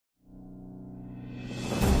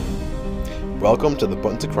Welcome to the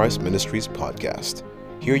Button to Christ Ministries podcast.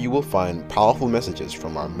 Here you will find powerful messages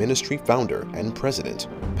from our ministry founder and president,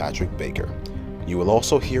 Patrick Baker. You will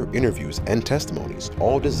also hear interviews and testimonies,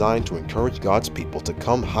 all designed to encourage God's people to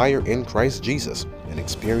come higher in Christ Jesus and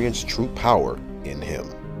experience true power in Him.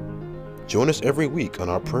 Join us every week on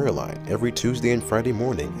our prayer line every Tuesday and Friday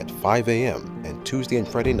morning at 5 a.m. and Tuesday and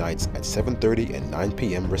Friday nights at 7:30 and 9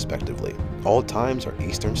 p.m. respectively. All times are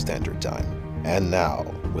Eastern Standard Time. And now,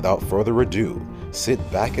 without further ado, sit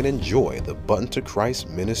back and enjoy the Button to Christ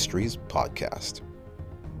Ministries podcast.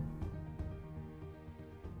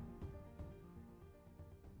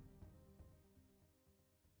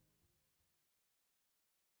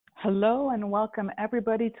 Hello and welcome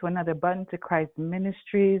everybody to another Button to Christ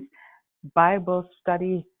Ministries Bible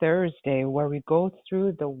Study Thursday, where we go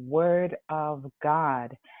through the Word of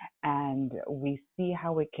God and we see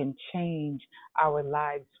how it can change our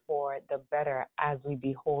lives for the better. As we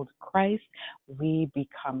behold Christ, we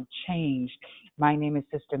become changed. My name is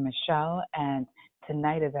Sister Michelle, and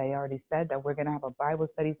tonight, as I already said, that we're going to have a Bible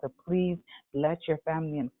study, so please let your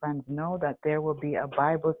family and friends know that there will be a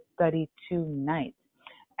Bible study tonight.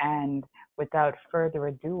 And without further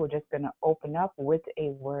ado, we're just going to open up with a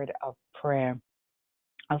word of prayer.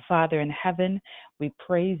 Our Father in heaven, we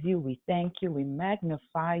praise you, we thank you, we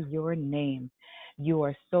magnify your name. You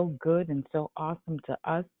are so good and so awesome to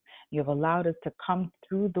us. You have allowed us to come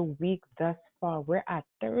through the week thus far. We're at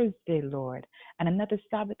Thursday, Lord, and another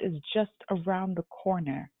Sabbath is just around the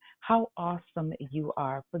corner. How awesome you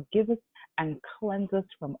are. Forgive us and cleanse us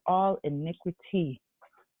from all iniquity,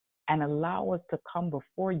 and allow us to come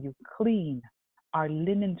before you clean, our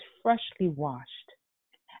linens freshly washed.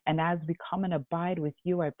 And as we come and abide with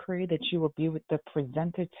you, I pray that you will be with the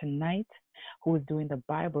presenter tonight who is doing the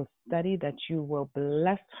Bible study, that you will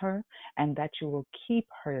bless her and that you will keep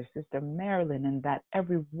her, Sister Marilyn, and that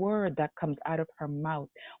every word that comes out of her mouth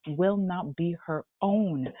will not be her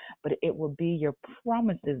own, but it will be your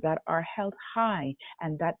promises that are held high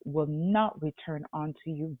and that will not return unto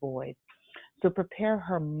you void. So prepare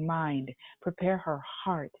her mind, prepare her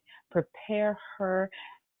heart, prepare her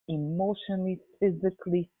emotionally,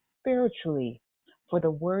 physically, spiritually for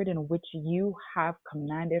the word in which you have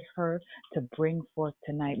commanded her to bring forth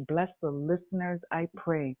tonight. Bless the listeners, I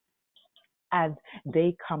pray. As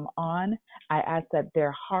they come on, I ask that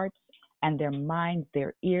their hearts and their minds,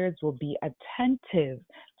 their ears will be attentive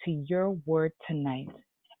to your word tonight.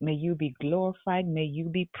 May you be glorified, may you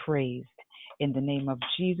be praised. In the name of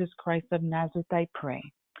Jesus Christ of Nazareth, I pray.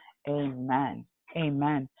 Amen.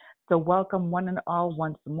 Amen. So welcome one and all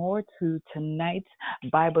once more to tonight's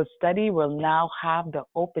Bible study. We'll now have the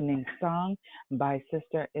opening song by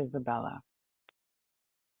Sister Isabella.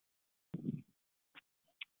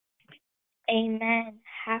 Amen.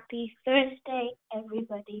 Happy Thursday,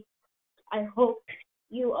 everybody. I hope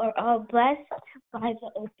you are all blessed by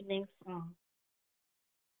the opening song.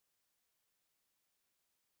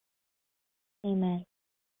 Amen.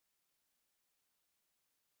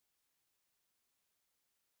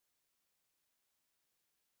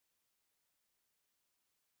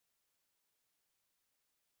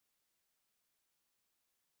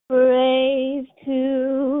 Praise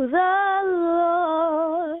to the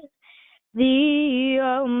Lord, the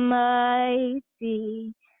Almighty,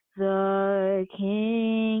 the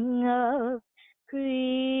King of creation.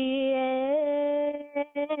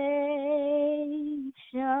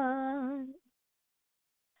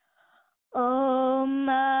 Oh,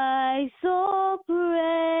 my soul,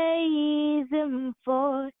 praise Him,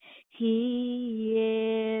 for He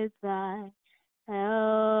is thy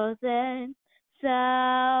health and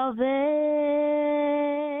salvation.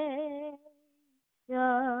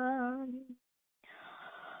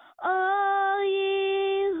 All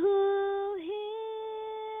ye who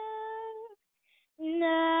hear,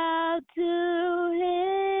 now to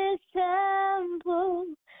His temple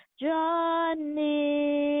draw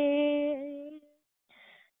near.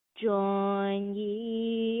 Join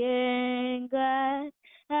ye in glad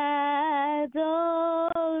adoration.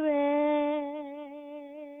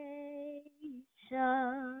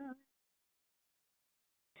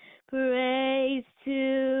 Praise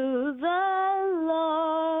to the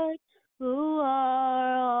Lord, who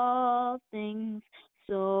are all things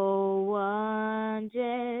so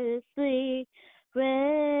wondrously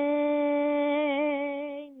reigneth.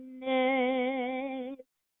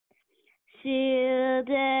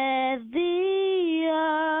 Shieldeth the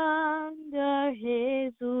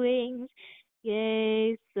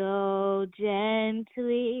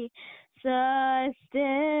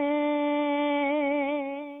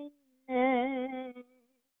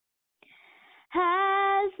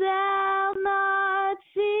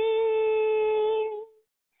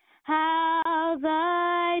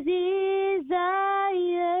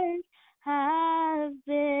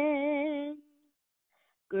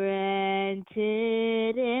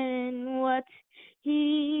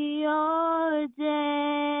He ordained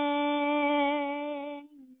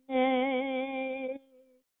it.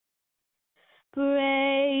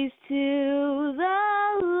 Praise to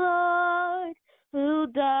the Lord who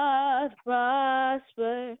doth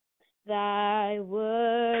prosper thy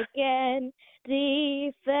work and defend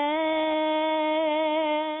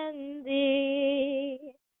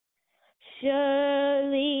thee.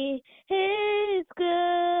 Surely his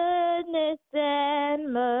goodness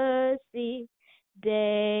and mercy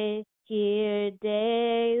here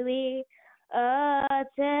daily attend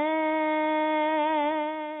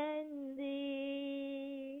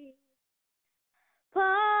thee.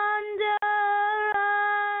 Ponder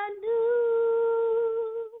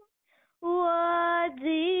anew what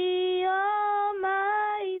the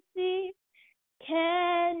Almighty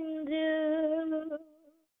can do,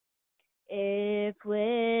 if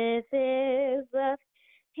with his love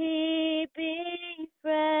he befriend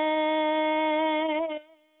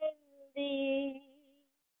thee.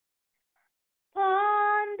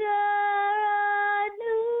 Ponder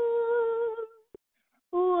anew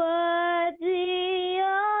what the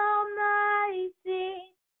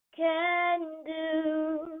Almighty can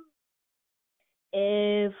do,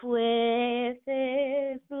 if with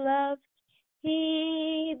his love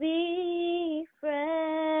he befriend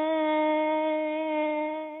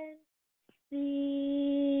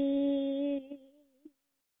thee.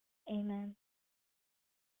 Amen.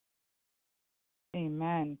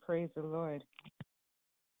 Amen. Praise the Lord.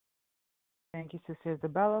 Thank you, Sister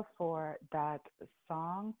Isabella, for that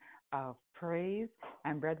song of praise.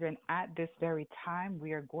 And brethren, at this very time,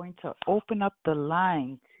 we are going to open up the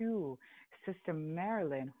line to Sister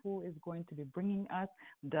Marilyn, who is going to be bringing us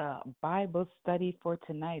the Bible study for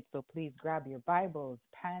tonight. So please grab your Bibles,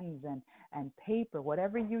 pens, and paper,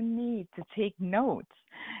 whatever you need to take notes.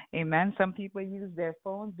 Amen. Some people use their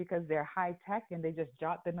phones because they're high tech and they just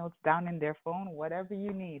jot the notes down in their phone. Whatever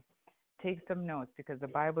you need, take some notes because the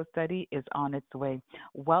Bible study is on its way.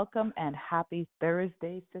 Welcome and happy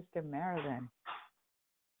Thursday, Sister Marilyn.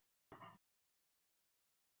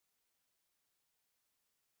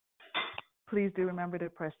 Please do remember to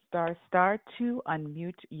press ** to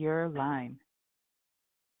unmute your line.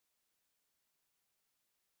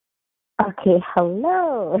 Okay,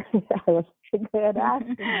 hello. Good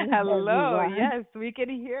afternoon. Hello. Everyone. Yes, we can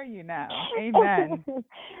hear you now. Amen.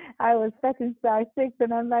 I was pressing *6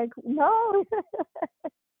 and I'm like, no.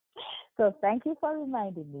 So thank you for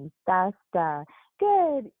reminding me. *.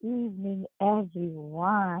 Good evening,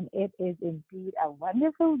 everyone. It is indeed a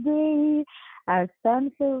wonderful day, a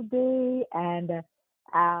sun-filled day, and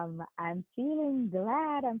I'm feeling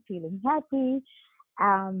glad. I'm feeling happy.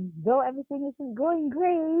 Though everything isn't going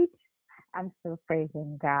great, I'm still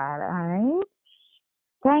praising God. All right.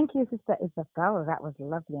 Thank you, Sister Isabella. That was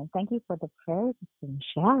lovely. And thank you for the prayer, Sister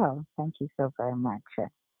Michelle. Thank you so very much.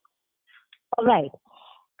 All right.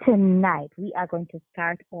 Tonight, we are going to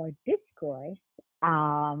start our discourse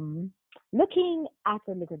looking at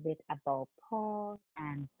a little bit about Paul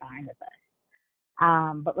and Barnabas.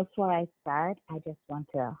 But before I start, I just want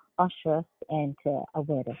to usher us into a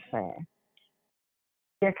word of prayer.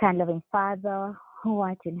 Dear kind loving Father, who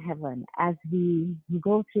art in heaven, as we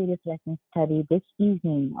go through this lesson study this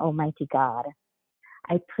evening, Almighty God,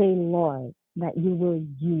 I pray, Lord, that you will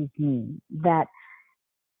use me, that,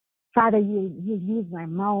 Father, you use my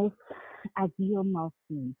mouth as your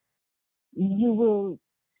mouthpiece. You will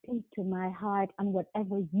speak to my heart, and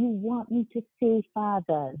whatever you want me to say,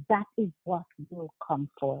 Father, that is what will come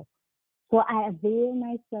forth. So I avail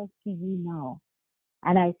myself to you now,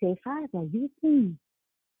 and I say, Father, use me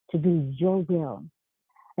to do your will.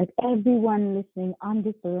 Let everyone listening on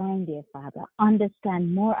this line, dear Father,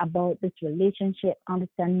 understand more about this relationship,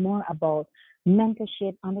 understand more about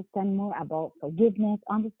mentorship, understand more about forgiveness,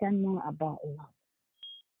 understand more about love.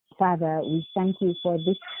 Father, we thank you for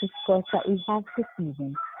this discourse that we have this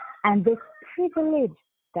evening and this privilege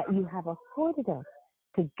that you have afforded us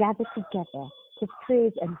to gather together to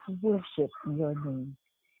praise and to worship your name.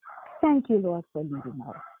 Thank you, Lord, for leading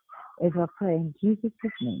us. It's our prayer in Jesus'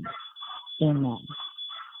 name. Amen.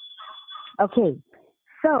 Okay,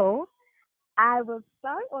 so I will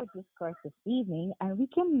start our discourse this evening, and we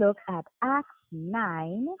can look at Acts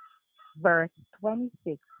 9, verse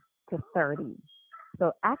 26 to 30.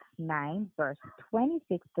 So Acts 9, verse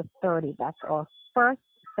 26 to 30, that's our first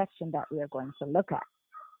section that we are going to look at.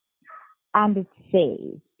 And it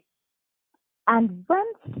says, "And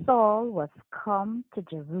when Saul was come to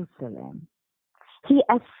Jerusalem, he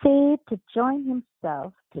essayed to join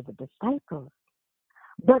himself to the disciples.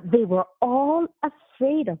 But they were all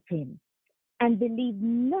afraid of him and believed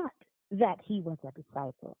not that he was a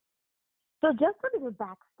disciple. So just a little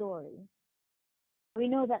backstory. We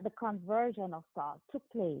know that the conversion of Saul took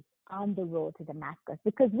place on the road to Damascus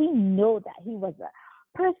because we know that he was a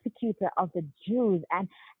persecutor of the Jews and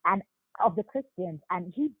of the Christians,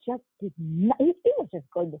 and he just did not, he was just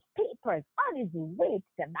going with papers on his way to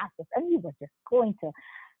Damascus, and he was just going to,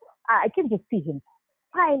 I can just see him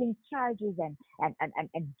filing charges and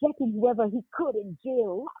getting whoever he could in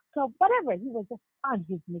jail, locked up, whatever. He was just on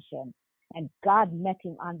his mission. And God met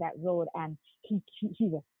him on that road, and he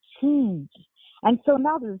was changed. And so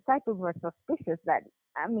now the disciples were suspicious that,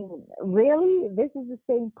 I mean, really? This is the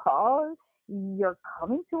same Paul you're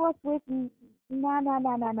coming to us with? No, no, no,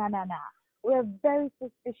 no, no, no, no. We're very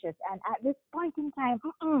suspicious. And at this point in time,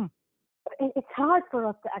 it's hard for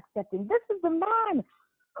us to accept him. This is the man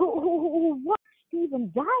who watched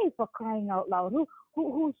Stephen die, for crying out loud,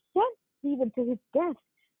 who sent Stephen to his death.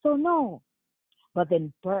 So no. But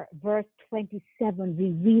then verse 27, we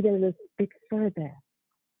read a little bit further.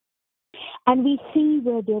 And we see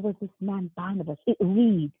where there was this man Barnabas. It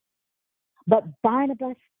reads, but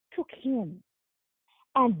Barnabas took him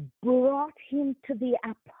and brought him to the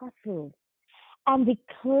apostles and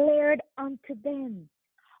declared unto them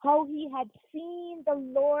how he had seen the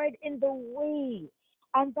Lord in the way,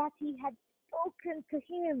 and that he had spoken to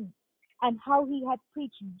him, and how he had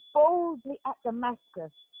preached boldly at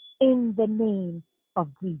Damascus in the name of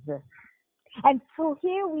Jesus. And so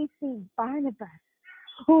here we see Barnabas,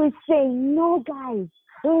 who is saying, no, guys,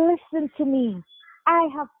 listen to me. I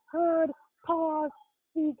have heard Paul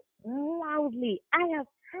speak loudly. I have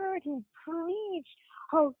heard him preach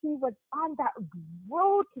how he was on that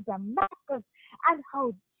road to Damascus and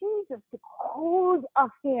how Jesus took hold of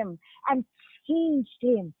him and changed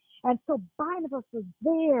him. And so Barnabas was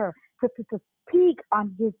there to speak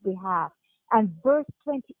on his behalf. And verse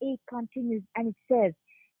 28 continues, and it says,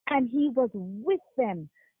 and he was with them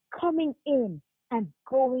coming in and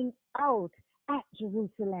going out at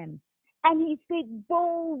Jerusalem. And he spake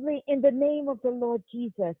boldly in the name of the Lord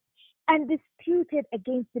Jesus and disputed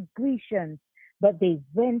against the Grecians, but they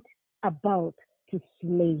went about to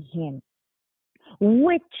slay him.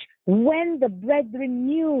 Which, when the brethren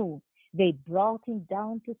knew, they brought him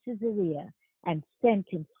down to Caesarea and sent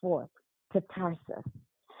him forth to Tarsus.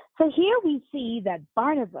 So here we see that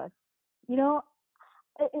Barnabas,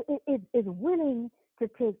 is willing to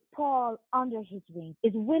take Paul under his wing,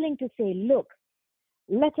 is willing to say, look,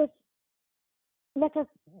 let us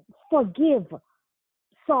forgive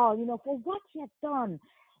Saul, for what he had done.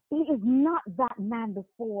 He is not that man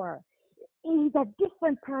before. He's a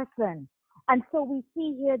different person. And so we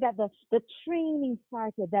see here that the training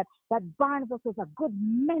started, that Barnabas was a good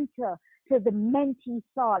mentor to the mentee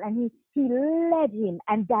Saul, and he led him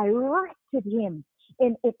and directed him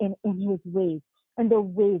in his ways, in the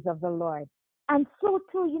ways of the Lord. And so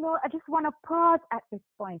too, I just want to pause at this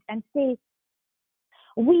point and say,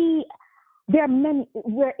 there are many,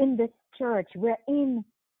 we're in this church, we're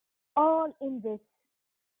all in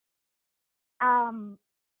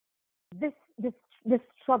this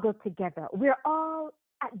struggle together. We're all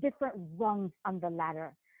at different rungs on the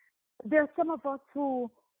ladder. There are some of us who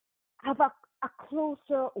have a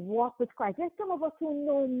closer walk with Christ. There's some of us who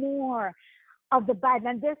know more of the Bible,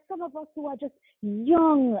 and there's some of us who are just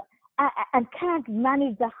young and can't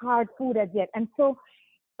manage the hard food as yet. And so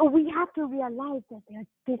we have to realize that there are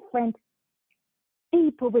different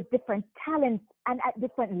people with different talents and at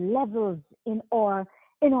different levels in our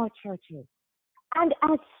churches. And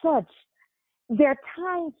as such, there are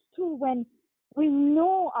times too when we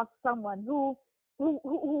know of someone who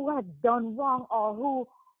has done wrong or who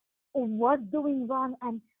was doing wrong,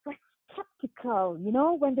 and we're skeptical,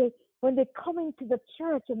 when they come into the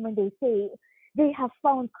church and when they say they have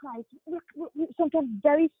found Christ, we're sometimes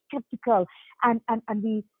very skeptical, and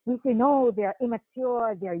we say no, they're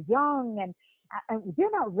immature, they're young, and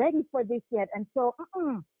they're not ready for this yet, and so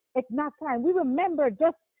it's not time. We remember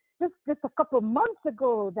just a couple of months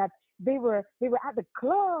ago that they were at the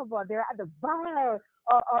club, or they're at the bar,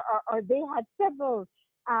 or they had several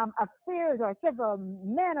affairs, or several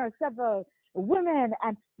men, or several women,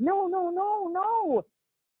 and no.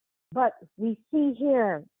 But we see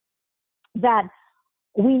here that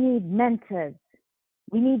we need mentors.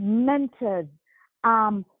 We need mentors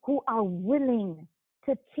who are willing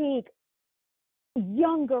to take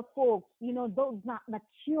younger folks, those not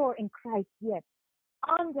mature in Christ yet,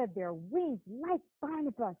 under their wings, like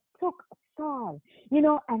Barnabas took Saul,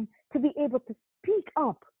 and to be able to speak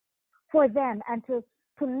up for them and to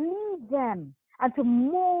lead them and to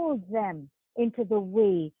mold them into the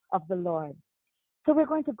way of the Lord. So we're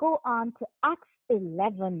going to go on to Acts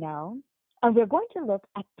 11 now, and we're going to look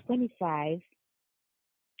at 25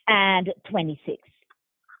 and 26.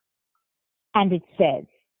 And it says,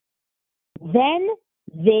 Then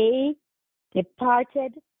they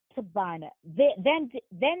departed to Barnabas.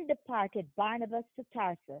 Then departed Barnabas to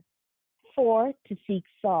Tarsus to seek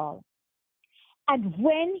Saul. And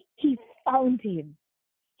when he found him,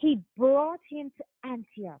 he brought him to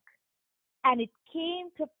Antioch. And it came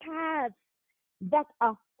to pass that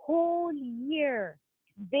a whole year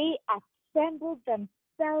they assembled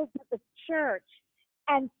themselves at the church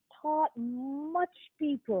and taught much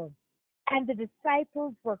people. And the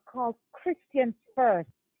disciples were called Christians first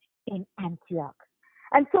in Antioch.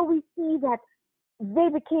 And so we see that they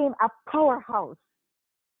became a powerhouse,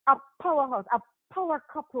 a power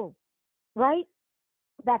couple, right?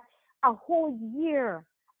 That a whole year,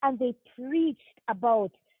 and they preached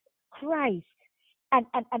about Christ. And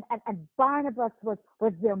Barnabas was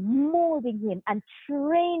there molding him and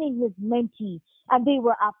training his mentees, and they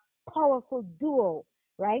were a powerful duo,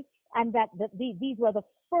 right? And these were the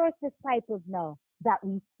first disciples now that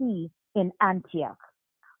we see in Antioch.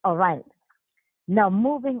 All right. Now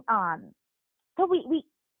moving on. So we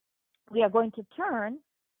are going to turn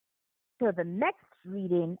to the next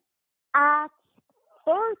reading, Acts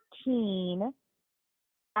 13,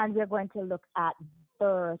 and we're going to look at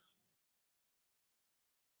verse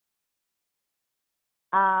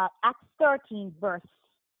Acts 13, verse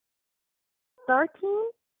 13.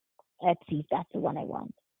 Let's see if that's the one I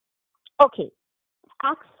want. Okay,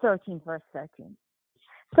 Acts 13, verse 13.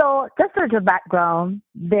 So just as a background,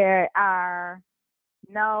 there are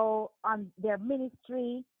now on their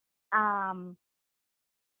ministry, and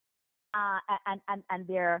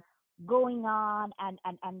they're going on, and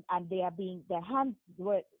they are being, their hands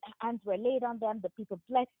were laid on them. The people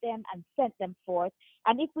blessed them and sent them forth.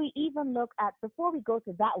 And if we even look at, before we go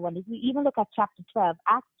to that one, if we even look at chapter 12,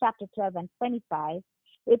 Acts chapter 12 and 25,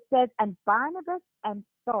 it says, And Barnabas and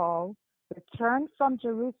Saul returned from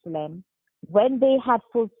Jerusalem when they had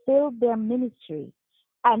fulfilled their ministry,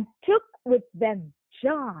 and took with them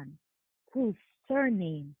John, whose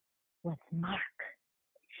surname was Mark.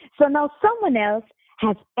 So now someone else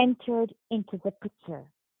has entered into the picture.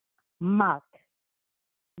 Mark.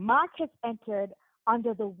 Mark has entered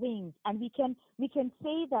under the wings, and we can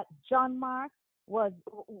say that John Mark was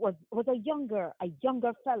a younger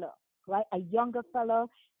fellow, right? A younger fellow,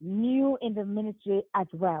 new in the ministry as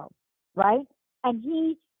well, right? And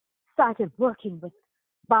he started working with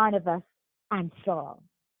Barnabas and Saul.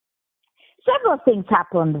 Several things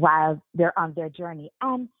happened while they're on their journey,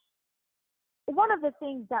 and one of the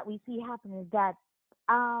things that we see happen is that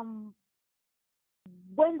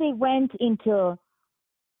when they went into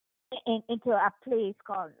a place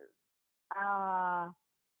called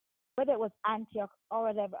whether it was Antioch or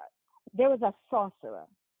whatever, there was a sorcerer,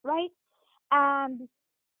 right? And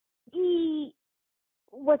he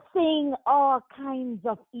was saying all kinds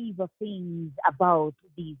of evil things about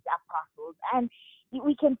these apostles, and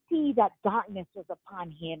we can see that darkness was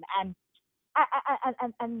upon him, and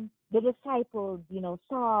the disciples,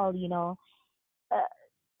 Saul,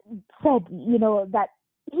 said, that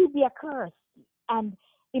he'd be accursed. And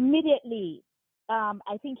immediately,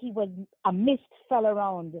 I think a mist fell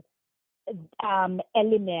around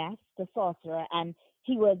Elymas, the sorcerer, and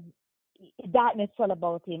darkness fell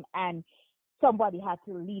about him, and somebody had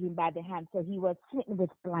to lead him by the hand, so he was smitten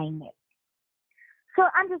with blindness. So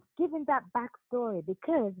I'm just giving that backstory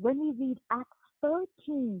because when we read Acts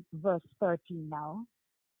 13, verse 13 now,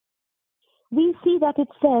 we see that it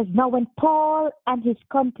says, Now when Paul and his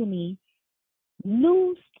company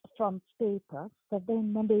loosed from Cyprus, so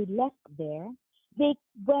then when they left there, they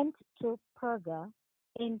went to Perga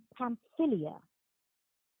in Pamphylia.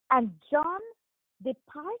 And John,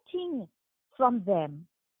 departing from them,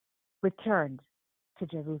 returned to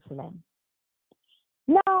Jerusalem.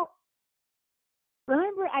 Now,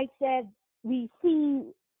 remember I said we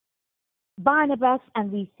see Barnabas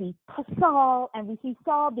and we see Saul, and we see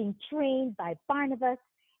Saul being trained by Barnabas,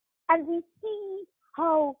 and we see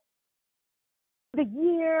how the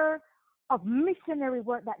year of missionary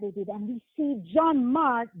work that they did, and we see John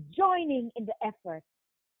Mark joining in the effort.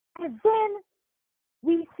 And then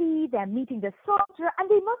we see them meeting the soldier, and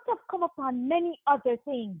they must have come upon many other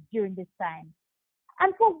things during this time.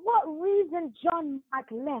 And for what reason John Mark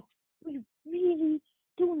left, we really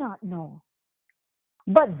do not know.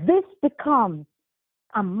 But this becomes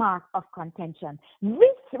a mark of contention.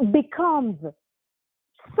 This becomes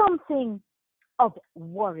something of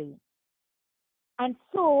worry. And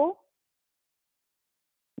so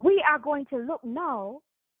we are going to look now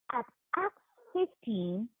at Acts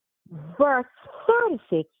 15, verse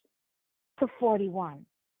 36 to 41.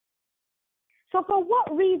 So for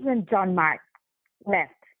what reason John Mark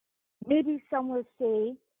left? Maybe some will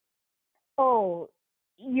say, oh,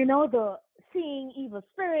 the seeing evil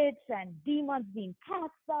spirits and demons being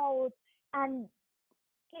cast out, and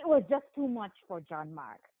it was just too much for John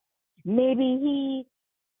Mark. Maybe he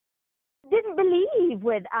didn't believe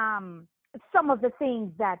with some of the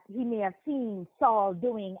things that he may have seen Saul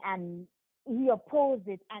doing, and he opposed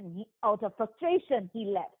it, and out of frustration he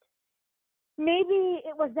left. Maybe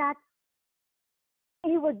it was that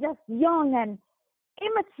he was just young and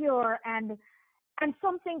immature, and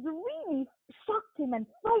some things really shocked him and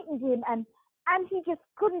frightened him, and he just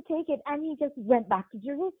couldn't take it, and he just went back to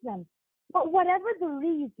Jerusalem. But whatever the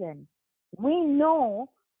reason, we know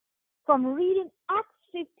from reading Acts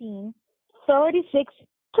 15:36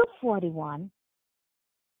 to 41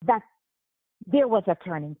 that there was a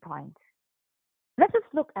turning point. Let us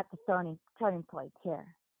look at the turning point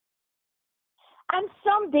here. And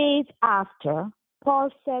some days after, Paul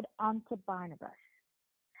said unto Barnabas,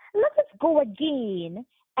 let us go again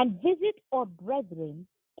and visit our brethren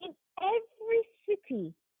in every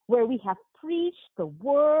city where we have preached the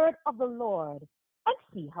word of the Lord, and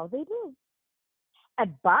see how they do.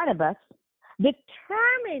 And Barnabas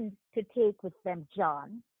determined to take with them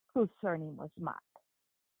John, whose surname was Mark.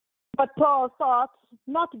 But Paul thought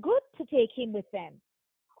not good to take him with them,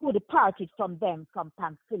 who departed from them from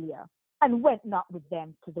Pamphylia, and went not with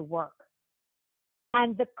them to the work.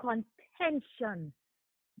 And the contention,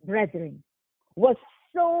 brethren, was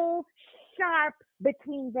so sharp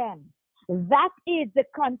between them. That is, the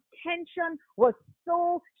contention was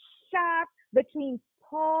so sharp between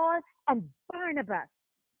Paul and Barnabas,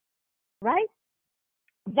 right?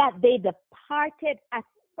 That they departed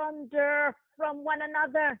asunder from one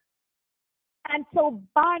another. And so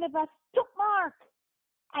Barnabas took Mark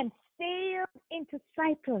and sailed into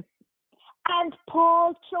Cyprus, and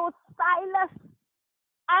Paul chose Silas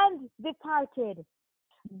and departed,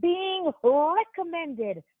 being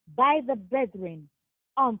recommended by the brethren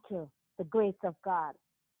unto the grace of God.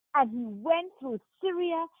 And he went through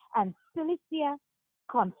Syria and Cilicia,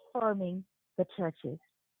 confirming the churches.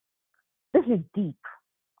 This is deep.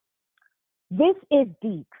 This is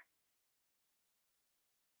deep.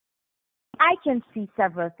 I can see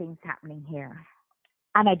several things happening here,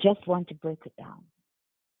 and I just want to break it down.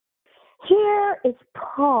 Here is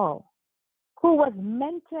Paul, who was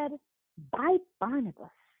mentored by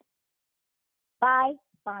Barnabas.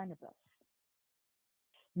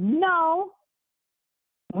 Now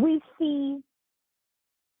we see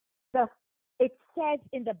it says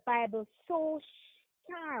in the Bible, so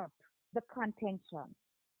sharp, the contention.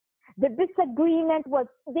 The disagreement was,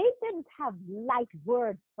 they didn't have light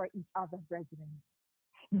words for each other, brethren.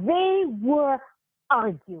 They were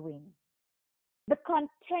arguing. The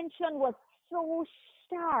contention was so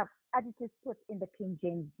sharp, as it is put in the King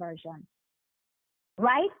James Version.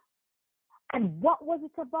 Right? And what was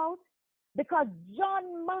it about? Because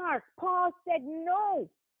John Mark, Paul said, no,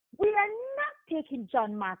 we are not taking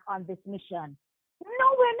John Mark on this mission.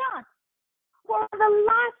 No, we're not. For the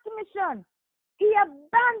last mission, he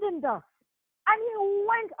abandoned us and he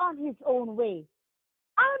went on his own way.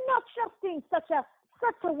 I'm not trusting such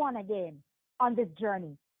a one again on this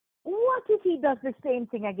journey. What if he does the same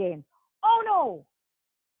thing again? Oh no,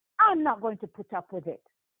 I'm not going to put up with it.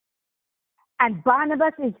 And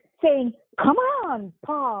Barnabas is saying, come on,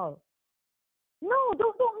 Paul. No,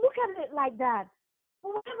 don't look at it like that.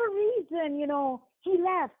 For whatever reason, he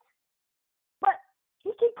left. But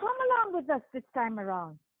he can come along with us this time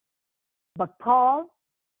around. But Paul,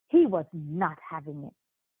 he was not having it.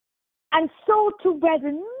 And so too,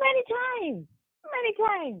 brethren, many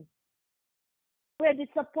times, we're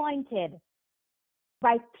disappointed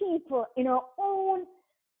by people in our own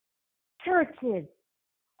churches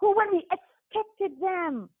who, when we expected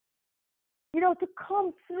them, to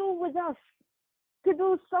come through with us, to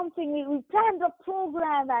do something, we planned a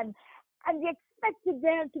program and we expected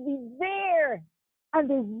them to be there, and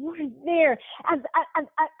they weren't there, and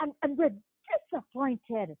we're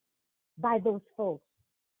disappointed by those folks.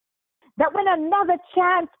 That when another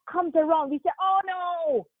chance comes around, we say, oh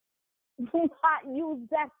no, we can't use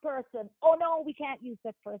that person. Oh no, we can't use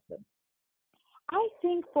that person. I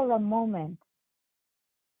think for a moment,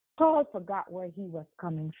 Paul forgot where he was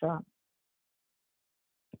coming from.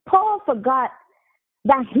 Paul forgot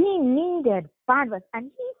that he needed Barnabas,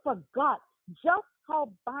 and he forgot just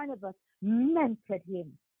how Barnabas mentored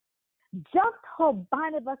him, just how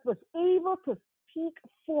Barnabas was able to speak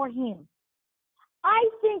for him. I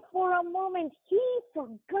think for a moment he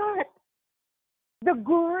forgot the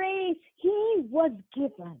grace he was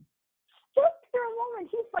given. Just for a moment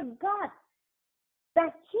he forgot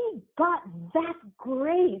that he got that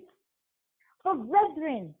grace. For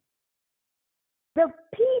brethren, The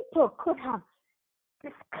people could have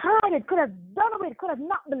discarded, could have done away, could have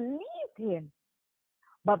not believed him.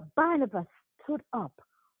 But Barnabas stood up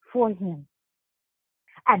for him.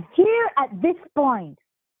 And here at this point,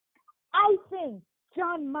 I think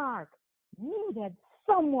John Mark needed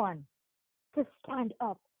someone to stand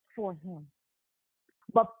up for him.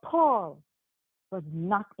 But Paul was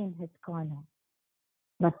not in his corner.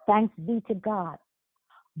 But thanks be to God,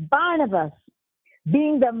 Barnabas,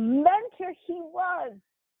 being the mentor he was,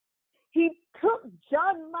 he took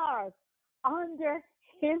John Mark under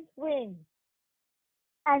his wing.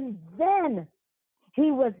 And then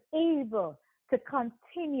he was able to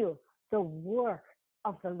continue the work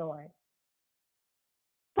of the Lord.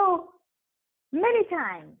 So many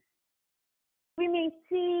times we may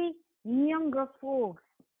see younger folks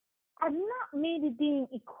are not maybe being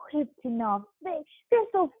equipped enough. They're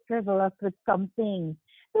so frivolous with some things.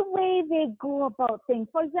 The way they go about things.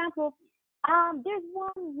 For example, there's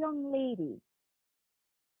one young lady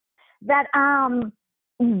that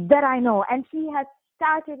I know, and she has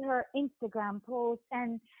started her Instagram post,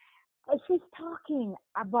 and she's talking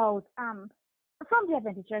about from the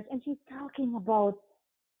Adventist Church, and she's talking about,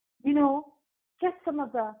 just some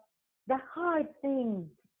of the hard things,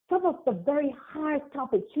 some of the very hard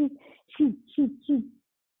topics. She's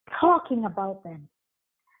talking about them.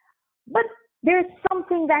 But there's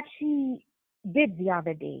something that she did the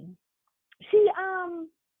other day. She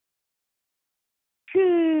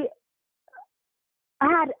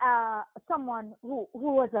had someone who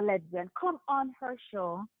was a lesbian come on her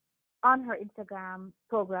show, on her Instagram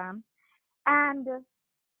program, and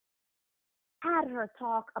had her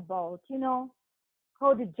talk about,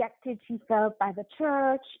 how dejected she felt by the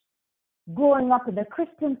church, growing up in the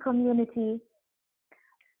Christian community.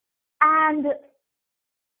 And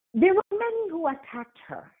there were many who attacked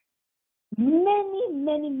her. Many,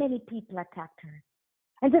 many, many people attacked her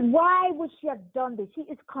and said, why would she have done this? She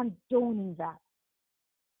is condoning that.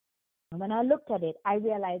 And when I looked at it, I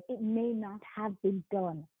realized it may not have been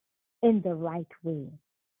done in the right way.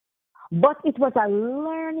 But it was a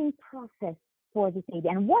learning process for this lady.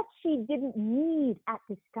 And what she didn't need at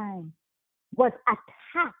this time was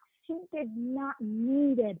attacked. She did not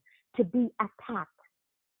needed to be attacked.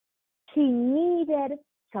 She needed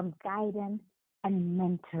some guidance and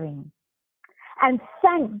mentoring. And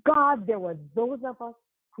thank God there were those of us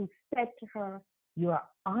who said to her, you are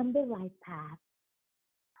on the right path,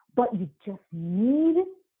 but you just need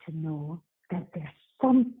to know that there's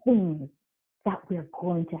some things that we're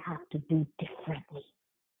going to have to do differently.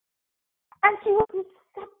 And she was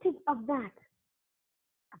receptive of that.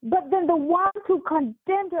 But then the ones who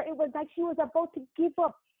condemned her, it was like she was about to give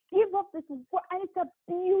up this work. And it's a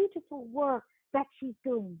beautiful work that she's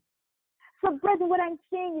doing. So, brethren, what I'm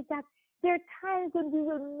saying is that there are times when we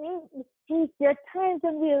will make mistakes. There are times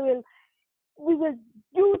when we will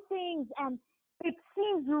do things and it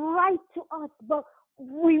seems right to us, but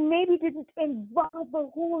we maybe didn't involve the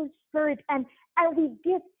Holy Spirit and we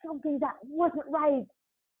did something that wasn't right.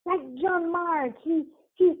 Like John Mark, he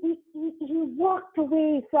walked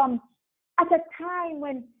away from at a time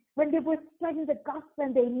when they were spreading the gospel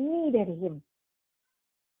and they needed him.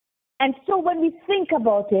 And so when we think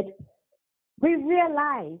about it, we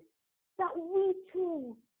realize that we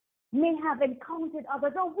too may have encountered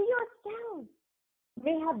others, or we ourselves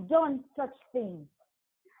may have done such things.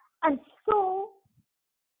 And so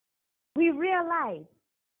we realize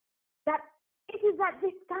that it is at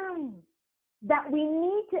this time that we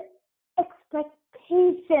need to express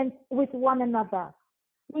patience with one another,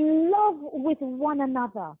 love with one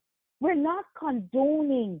another. We're not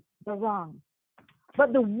condoning the wrong,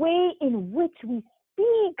 but the way in which we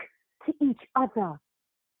speak to each other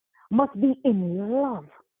must be in love.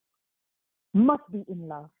 Must be in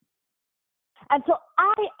love. And so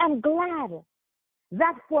I am glad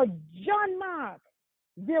that for John Mark,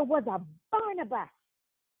 there was a Barnabas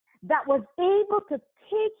that was able to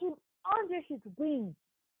take him under his wings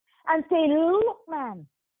and say, look, man,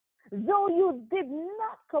 though you did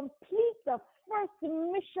not complete the first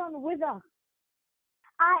mission with us,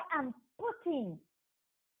 I am putting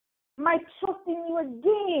my trust in you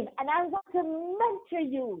again, and I want to mentor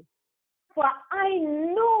you, for I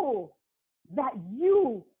know that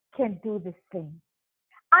you can do this thing.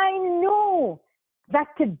 I know that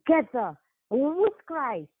together with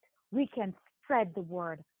Christ, we can spread the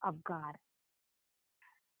word of God.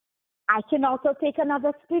 I can also take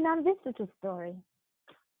another spin on this little story.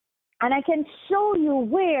 And I can show you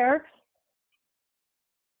where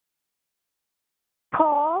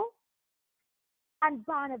Paul and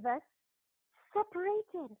Barnabas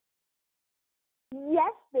separated.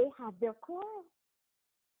 Yes, they had their quarrel.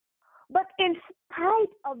 But in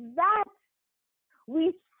spite of that,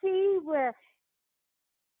 we see where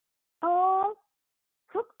Paul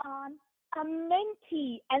took on a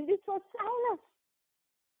mentee, and this was Silas.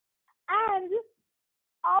 And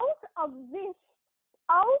out of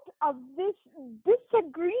this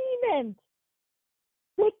disagreement,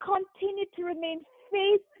 they continued to remain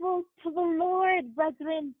faithful to the Lord,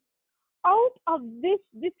 brethren. Out of this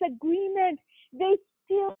disagreement, they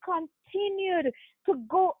still continued to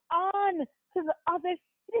go on to the other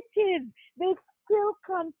cities. They still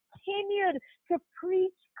continued to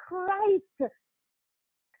preach Christ.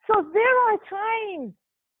 So there are times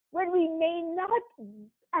when we may not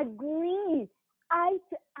agree eye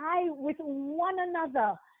to eye with one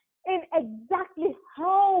another in exactly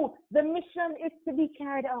how the mission is to be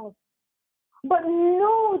carried out. But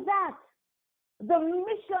know that the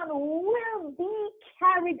mission will be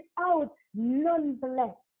carried out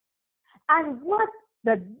nonetheless. And what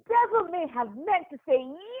the devil may have meant to say,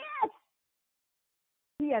 yes,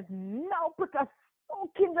 he has now put a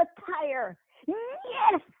spoke in the tire.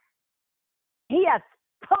 Yes, he has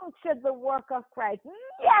punctured the work of Christ.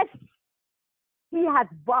 Yes, he has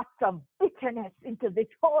brought some bitterness into this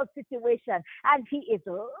whole situation, and he is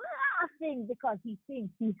laughing because he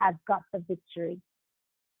thinks he has got the victory.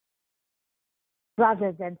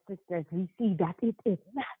 Brothers and sisters, we see that it is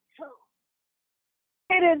not so.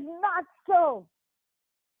 It is not so.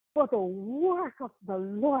 For the work of the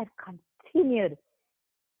Lord continued,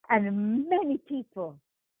 and many people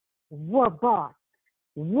were brought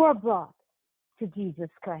to Jesus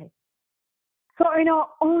Christ. So in our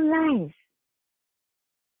own lives,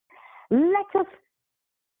 let us,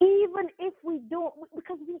 even if we don't,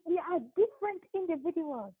 because we are different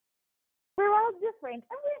individuals. We're all different.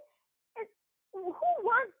 And who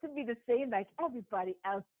wants to be the same like everybody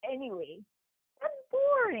else anyway? That's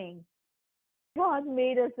boring. God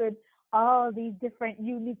made us with all these different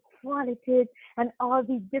unique qualities and all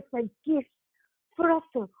these different gifts for us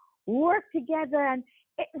to work together. And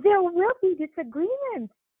there will be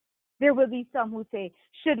disagreements. There will be some who say,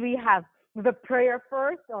 should we have the prayer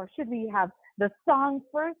first or should we have the song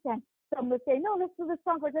first? And some will say, no, let's do the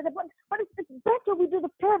song first. But it's better we do the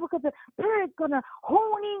prayer because the prayer is going to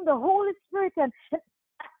hone in the Holy Spirit.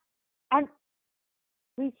 And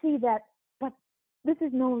we see that, but this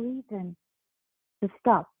is no reason to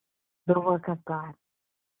stop the work of God.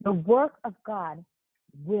 The work of God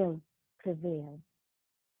will prevail.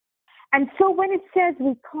 And so when it says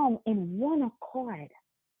we come in one accord,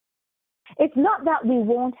 it's not that we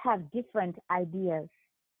won't have different ideas.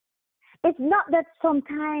 It's not that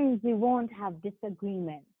sometimes we won't have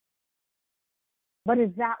disagreements. But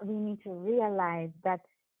it's that we need to realize that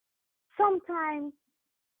sometimes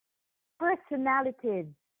personalities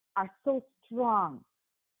are so strong.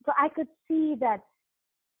 So I could see that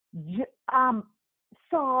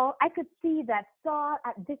Saul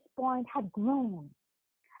at this point had grown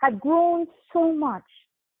so much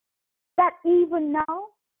that even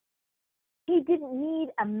now he didn't need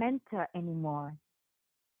a mentor anymore.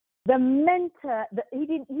 The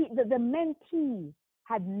mentee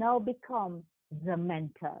had now become the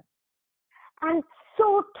mentor. And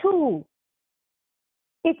so too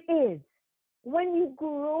it is when you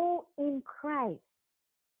grow in Christ.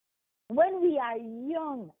 When we are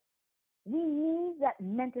young, we need that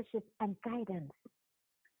mentorship and guidance.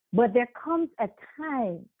 But there comes a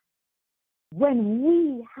time when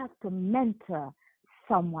we have to mentor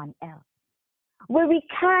someone else, where we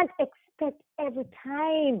can't expect every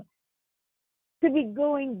time to be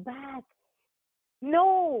going back.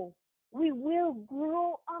 No, we will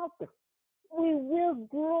grow up. We will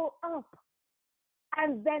grow up.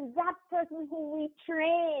 And then that person who we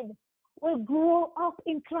train will grow up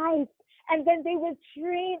in Christ. And then they will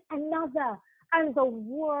train another. And the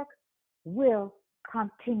work will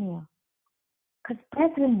continue. Because,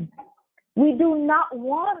 brethren, we do not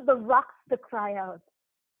want the rocks to cry out.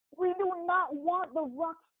 We do not want the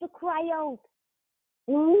rocks to cry out.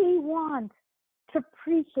 We want to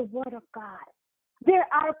preach the word of God. There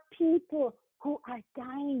are people who are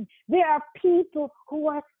dying. There are people who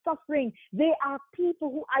are suffering. There are people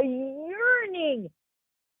who are yearning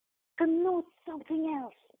to know something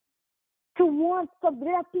else, to want something.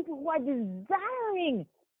 There are people who are desiring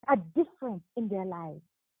a difference in their lives.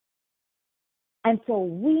 And so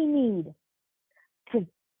we need to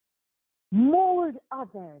mold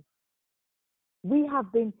others.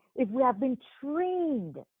 If we have been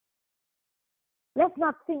trained, let's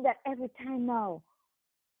not think that every time now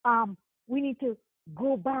we need to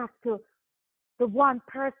go back to the one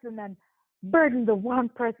person and burden the one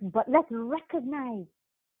person, but let's recognize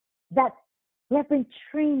that we have been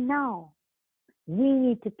trained now we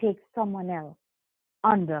need to take someone else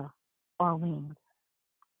under our wings.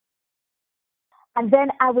 And then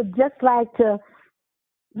I would just like to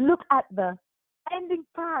look at the ending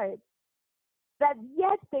part that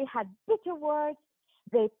yes, they had bitter words,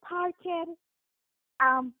 they parted.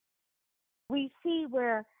 We see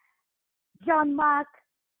where John Mark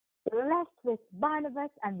left with Barnabas,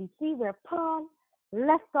 and we see where Paul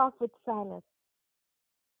left off with Silas.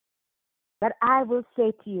 But I will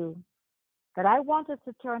say to you that I want us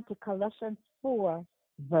to turn to Colossians 4,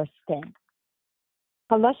 verse 10.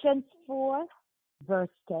 Colossians 4, verse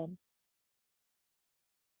 10.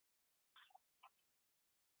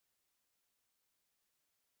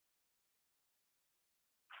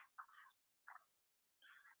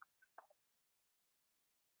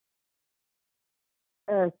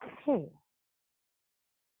 Okay.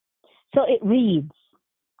 So it reads,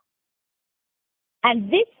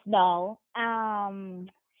 and this now,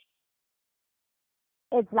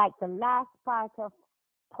 it's like the last part of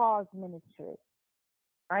Paul's ministry,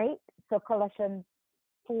 right? So Colossians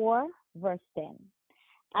 4, verse 10.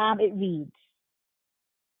 It reads,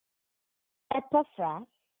 Epaphras,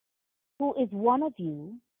 who is one of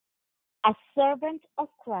you, a servant of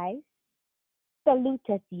Christ,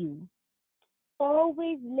 saluteth you,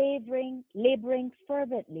 always laboring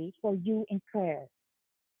fervently for you in prayer,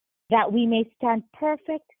 that we may stand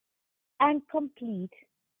perfect and complete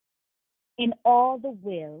in all the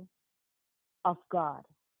will of God.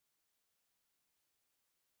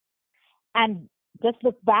 And just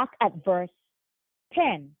look back at verse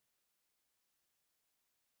 10.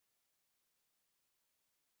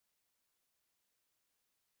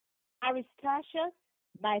 Aristarchus,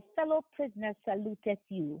 my fellow prisoner, saluteth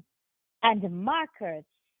you, and Marcus,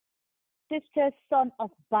 sister son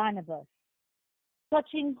of Barnabas,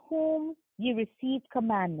 touching whom ye received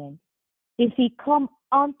commandment. If he come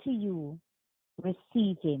unto you,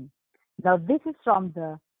 receive him. Now this is from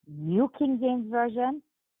the New King James Version,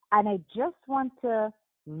 and I just want to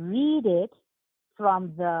read it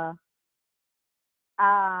from the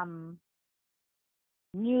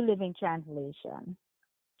New Living Translation.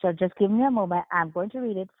 So just give me a moment. I'm going to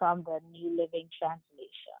read it from the New Living Translation.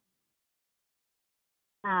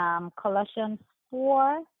 Colossians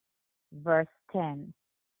 4, verse 10.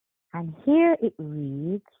 And here it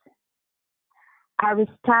reads,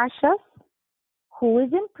 Aristarchus, who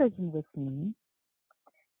is in prison with me,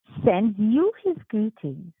 sends you his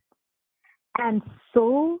greetings, and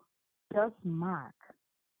so does Mark,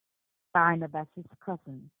 Barnabas'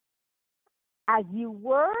 cousin. As you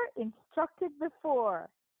were instructed before,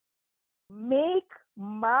 make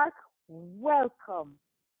Mark welcome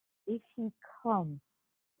if he comes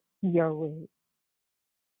your way.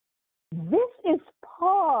 This is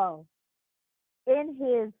Paul in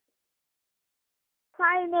his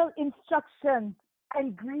final instructions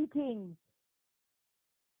and greetings,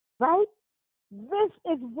 right? This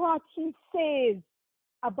is what he says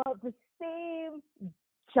about the same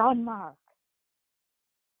John Mark.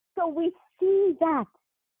 So we see that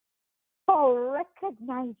Paul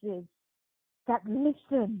recognizes that,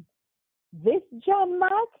 listen, this John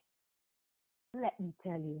Mark, let me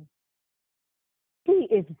tell you, he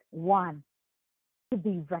is one to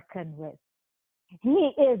be reckoned with.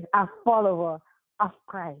 He is a follower of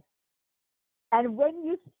Christ. And when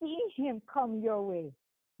you see him come your way,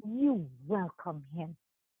 you welcome him.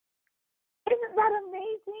 Isn't that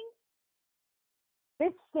amazing?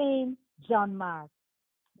 This same John Mark.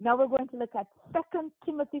 Now we're going to look at 2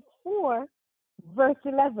 Timothy 4, verse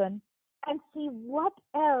 11, and see what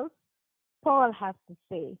else Paul has to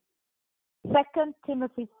say. 2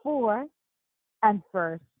 Timothy 4 and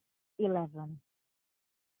verse 11.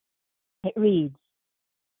 It reads,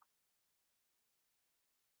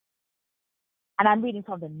 and I'm reading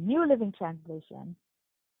from the New Living Translation.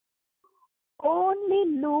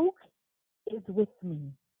 Only Luke is with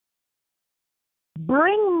me.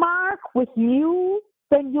 Bring Mark with you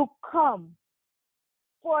when you come,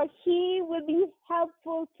 for he will be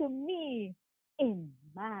helpful to me in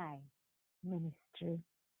my ministry.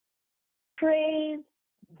 Praise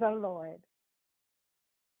the Lord.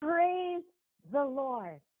 Praise the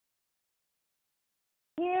Lord.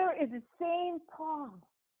 Here is the same Paul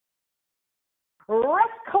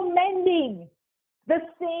recommending the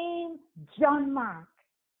same John Mark.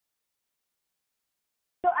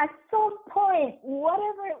 So at some point,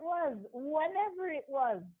 whatever it was, whenever it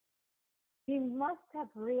was, he must have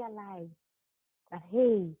realized that,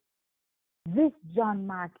 hey, this John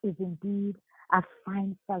Mark is indeed a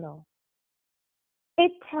fine fellow.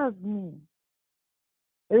 It tells me,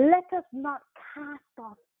 let us not cast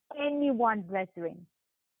off anyone, brethren.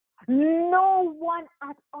 No one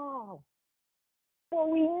at all. For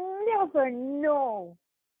we never know.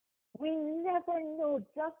 We never know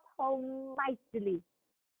just how mightily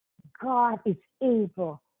God is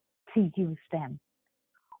able to use them.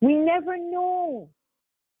 We never know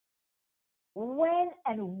when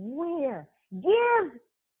and where. Give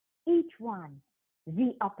each one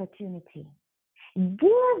the opportunity.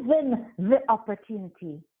 Given the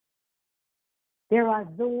opportunity, there are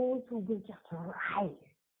those who will just rise.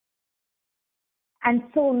 And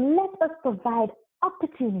so let us provide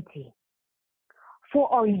opportunity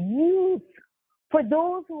for our youth, for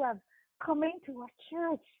those who have come into our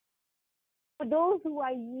church, for those who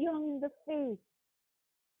are young in the faith,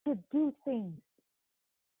 to do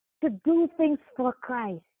things for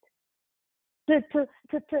Christ, to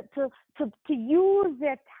use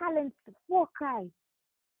their talents for Christ.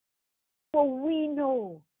 For we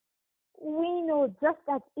know just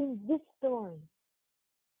as in this story,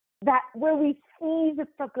 that where we see the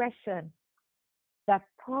progression, that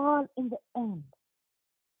Paul in the end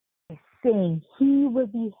is saying he will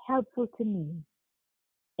be helpful to me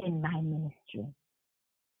in my ministry.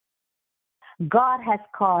 God has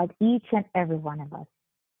called each and every one of us.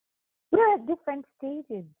 We're at different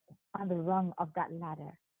stages on the rung of that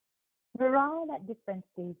ladder. We're all at different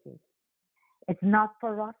stages. It's not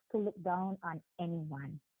for us to look down on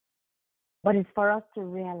anyone, but it's for us to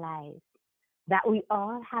realize that we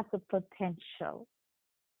all have the potential.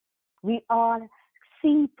 We all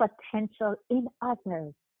see potential in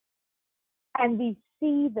others, and we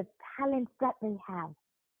see the talents that they have.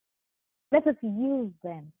 Let us use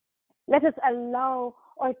them. Let us allow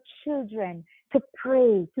our children to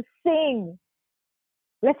pray, to sing.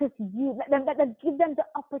 Let us give them the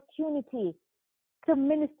opportunity to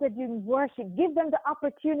minister during worship. Give them the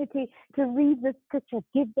opportunity to read the scripture.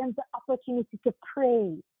 Give them the opportunity to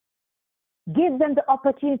pray. Give them the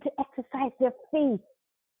opportunity to exercise their faith,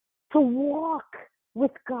 to walk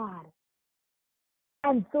with God.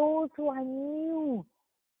 And those who are new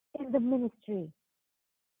in the ministry,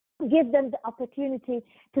 give them the opportunity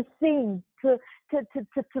to sing, to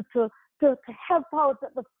help out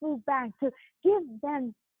at the food bank, to give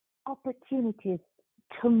them opportunities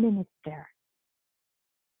to minister.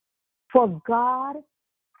 For God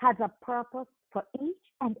has a purpose for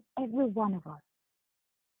each and every one of us.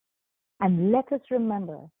 And let us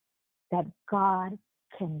remember that God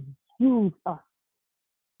can use us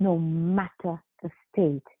no matter the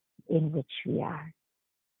state in which we are.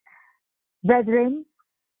 Brethren,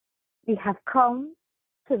 we have come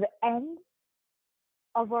to the end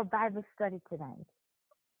of our Bible study tonight.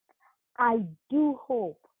 I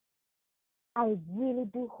really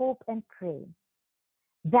do hope and pray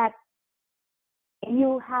that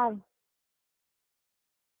you have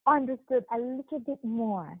understood a little bit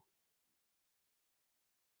more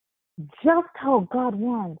just how God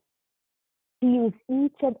wants to use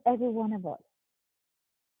each and every one of us,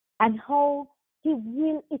 and how He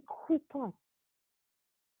will equip us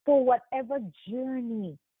for whatever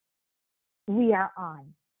journey we are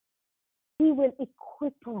on. He will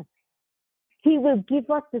equip us. He will give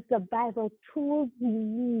us the survival tools we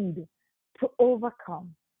need to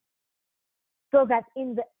overcome, so that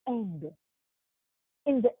in the end,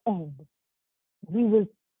 we will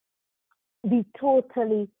be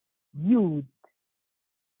totally used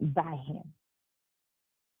by Him.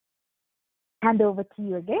 Hand over to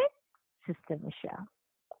you again, Sister Michelle.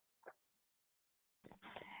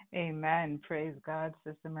 Amen. Praise God,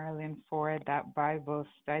 Sister Marilyn, for that Bible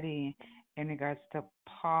study in regards to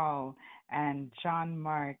Paul and John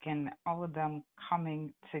Mark and all of them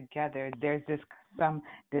coming together. There's some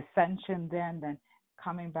dissension there, and then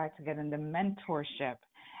coming back together in the mentorship.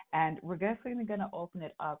 And we're definitely going to open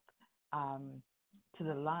it up to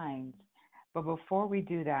the lines. But before we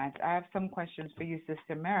do that, I have some questions for you,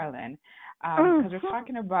 Sister Marilyn, because we're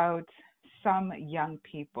talking about some young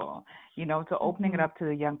people, to opening it up to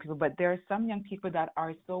the young people. But there are some young people that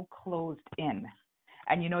are so closed in.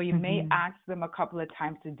 And, you may ask them a couple of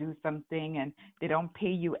times to do something and they don't pay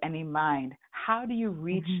you any mind. How do you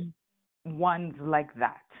reach ones like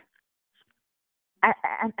that?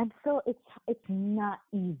 And so it's not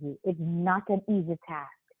easy. It's not an easy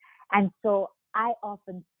task. And so I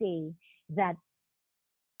often say that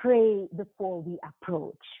pray before we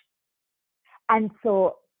approach. And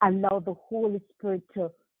so allow the Holy Spirit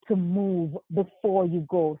to move before you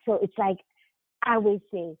go. So it's like I always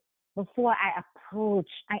say, before I approach,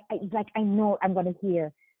 I know I'm going to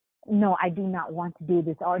hear, no, I do not want to do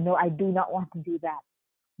this, or no, I do not want to do that.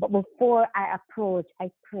 But before I approach, I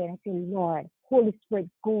pray and I say, Lord, Holy Spirit,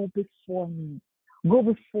 go before me. Go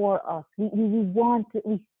before us. We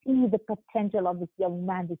see the potential of this young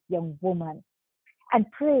man, this young woman. And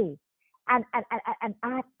pray. and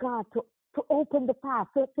ask God to open the path,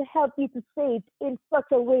 to help you to say it in such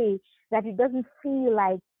a way that it doesn't feel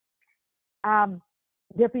like um,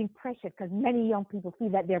 they're being pressured, because many young people feel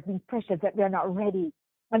that they're being pressured, that they're not ready,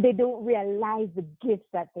 and they don't realize the gifts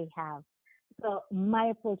that they have. So my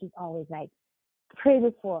approach is always like, pray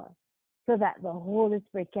before, so that the Holy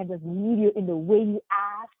Spirit can just lead you in the way you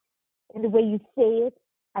ask, in the way you say it.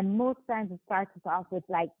 And most times it starts off with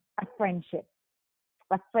like a friendship,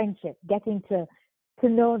 getting to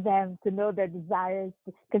know them, to know their desires.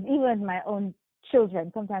 Because even my own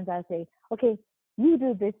children, sometimes I'll say, okay, you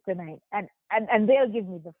do this tonight, and they'll give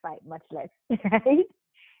me the fight, much less, right?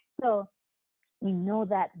 So we know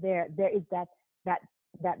that there is that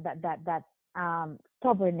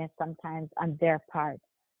stubbornness sometimes on their part,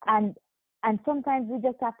 and sometimes we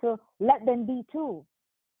just have to let them be too,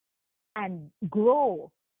 and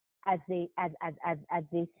grow as they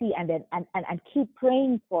see, and then and keep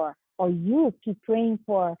praying for, or you keep praying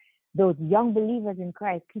for those young believers in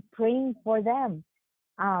Christ. Keep praying for them,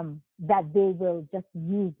 that they will just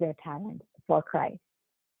use their talents for Christ.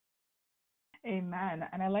 Amen.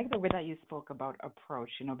 And I like the way that you spoke about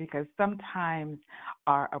approach, because sometimes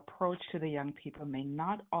our approach to the young people may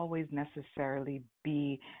not always necessarily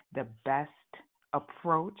be the best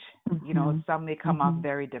approach. Some may come off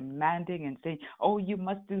very demanding and say, oh, you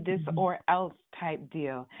must do this or else type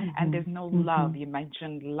deal. And there's no love. You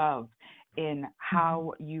mentioned love in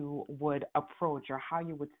how you would approach or how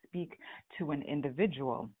you would speak to an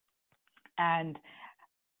individual.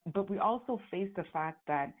 But we also face the fact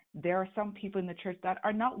that there are some people in the church that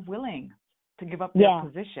are not willing to give up their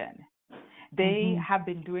position. They have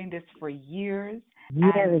been doing this for years,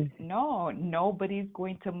 and nobody's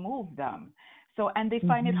going to move them. So, and they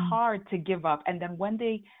find it hard to give up. And then when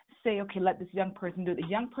they say, okay, let this young person do it, the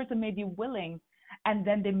young person may be willing, and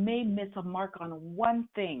then they may miss a mark on one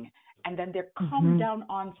thing, and then they're come down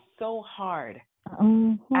on so hard,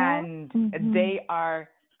 and they are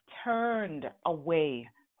turned away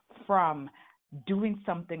from doing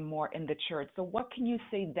something more in the church. So what can you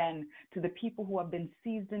say then to the people who have been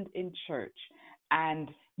seasoned in church, and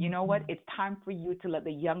you know what, it's time for you to let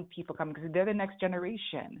the young people come, because they're the next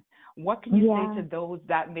generation? What can you say to those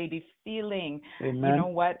that may be feeling, Amen. You know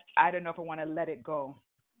what, I don't know if I want to let it go?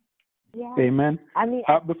 Yeah. Amen. I mean,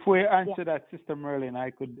 before you answer that, Sister Merlin,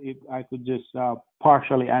 I could just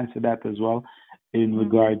partially answer that as well, in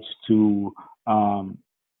regards to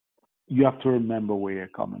you have to remember where you're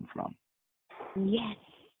coming from. Yes.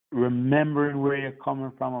 Remembering where you're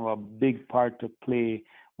coming from have a big part to play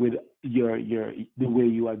with your the way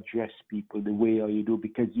you address people, the way you do,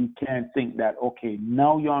 because you can't think that, okay,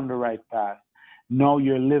 now you're on the right path, now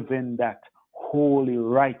you're living that holy,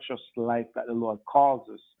 righteous life that the Lord calls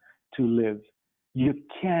us to live. You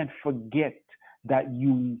can't forget that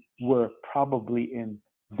you were probably in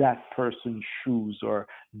that person's shoes or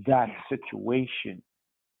that situation.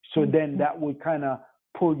 So then that would kind of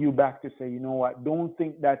pull you back to say, you know what, don't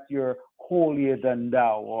think that you're holier than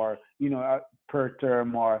thou, or, per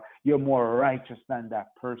term, or you're more righteous than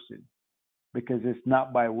that person, because it's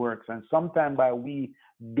not by works. And sometimes by we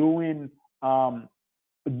doing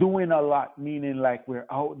a lot, meaning like we're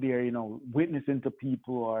out there, witnessing to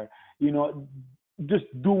people, or, just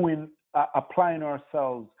doing, applying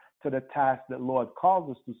ourselves to the task that Lord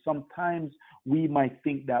calls us to. Sometimes we might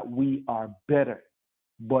think that we are better,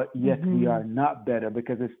 but yet we are not better,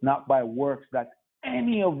 because it's not by works that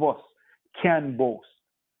any of us can boast,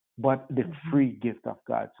 but the free gift of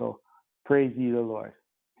God. So praise ye the Lord.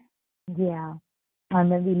 Yeah.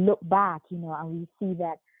 And then we look back, and we see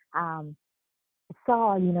that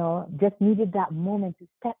Saul, just needed that moment to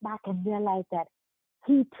step back and realize that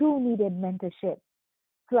he too needed mentorship.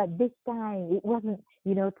 So at this time, it wasn't,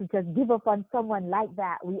 to just give up on someone like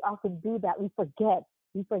that. We often do that. We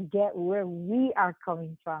forget where we are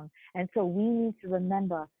coming from. And so we need to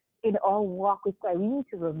remember in our walk with God, we need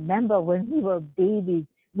to remember when we were babies.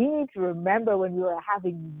 We need to remember when we were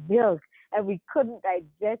having milk and we couldn't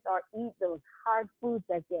digest or eat those hard foods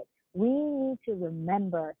as yet. We need to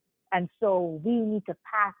remember. And so we need to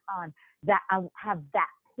pass on that and have that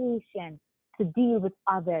patience to deal with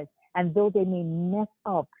others. And though they may mess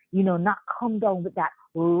up, not come down with that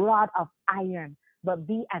rod of iron, but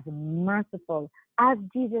be as merciful as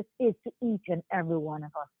Jesus is to each and every one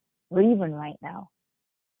of us, or even right now.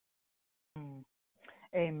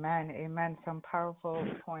 Amen. Amen. Some powerful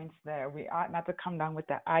points there. We ought not to come down with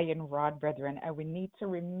the iron rod, brethren, and we need to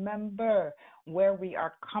remember where we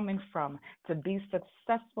are coming from to be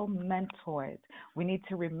successful mentors. We need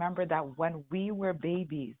to remember that when we were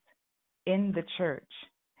babies in the church,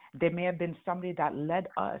 there may have been somebody that led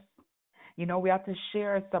us. We have to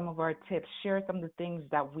share some of our tips, share some of the things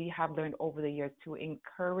that we have learned over the years to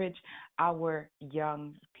encourage our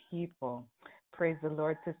young people. Praise the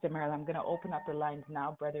Lord, Sister Marilyn. I'm going to open up the lines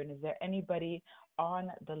now, brethren. Is there anybody on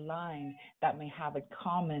the line that may have a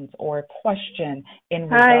comment or a question in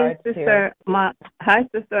regards to? Hi,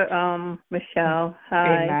 Sister Michelle.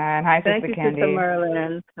 Hi. Amen. Hi, Thank Sister you, Candy. Sister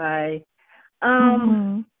Marilyn. Hi.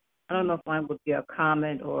 Mhm. I don't know if mine would be a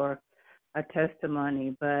comment or a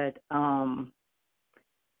testimony, but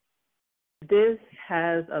this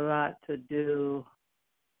has a lot to do.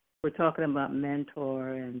 We're talking about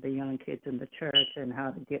mentor and the young kids in the church and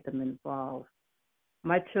how to get them involved.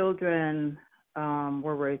 My children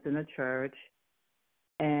were raised in the church,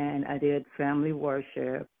 and I did family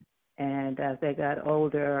worship. And as they got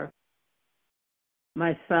older,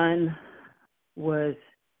 my son was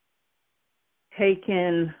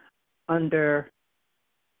taken under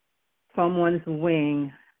someone's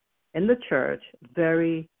wing in the church,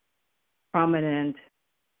 very prominent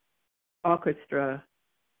orchestra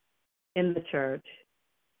in the church.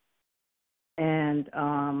 And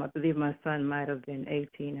I believe my son might have been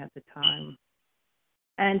 18 at the time.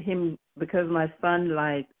 And because my son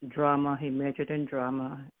liked drama, he majored in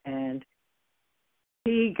drama, and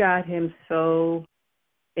he got him so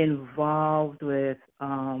involved with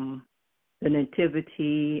the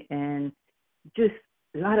nativity and just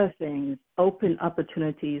a lot of things, open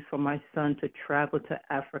opportunities for my son to travel to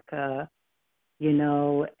Africa,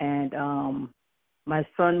 and my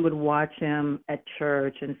son would watch him at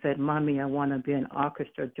church and said, "Mommy, I want to be an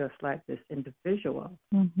orchestra just like this individual."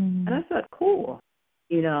 Mm-hmm. And I thought, cool,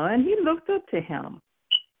 and he looked up to him.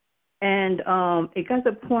 And it got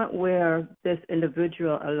to the point where this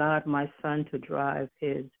individual allowed my son to drive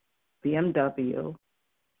his BMW.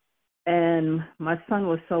 And my son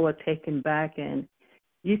was so taken back, and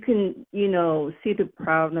you can, see the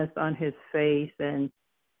proudness on his face and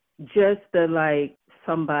just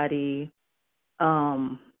somebody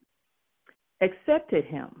accepted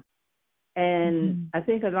him. And I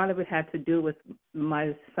think a lot of it had to do with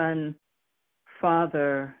my son's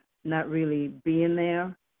father not really being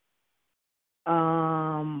there.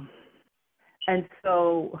 And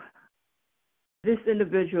so this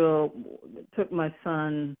individual took my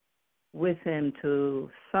son with him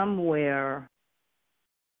to somewhere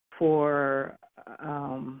for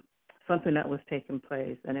something that was taking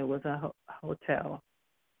place, and it was a hotel.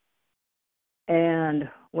 And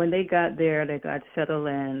when they got there, they got settled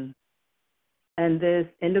in, and this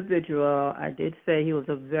individual, I did say he was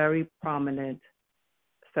a very prominent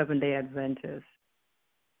Seventh-day Adventist,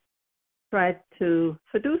 tried to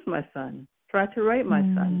seduce my son, tried to rape my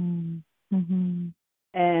son. Mm-hmm.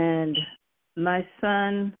 And my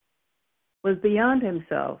son was beyond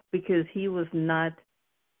himself because he was not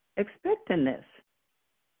expecting this.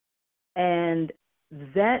 And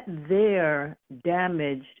that there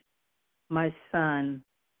damaged my son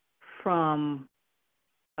from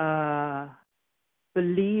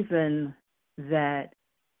believing that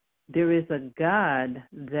there is a God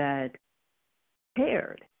that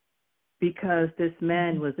cared, because this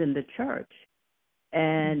man was in the church,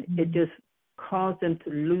 and it just caused him to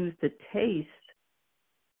lose the taste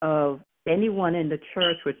of anyone in the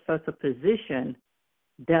church with such a position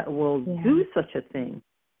that will do such a thing.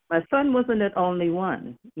 My son wasn't the only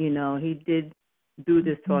one. He did do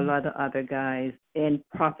this to a lot of other guys in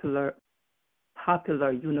popular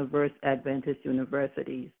Adventist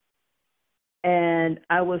universities. And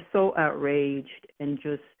I was so outraged and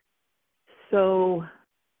just so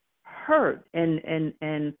hurt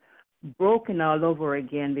and broken all over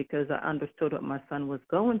again, because I understood what my son was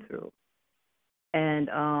going through. And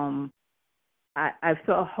I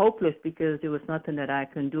felt hopeless because there was nothing that I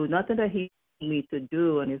can do, nothing that he needed me to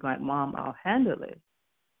do. And he's like, "Mom, I'll handle it."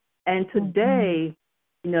 And today,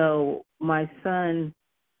 my son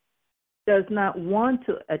does not want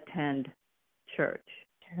to attend church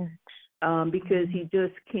because he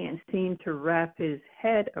just can't seem to wrap his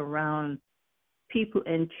head around people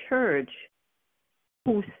in church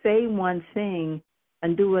who say one thing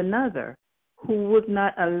and do another, who would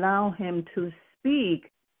not allow him to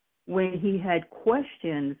speak when he had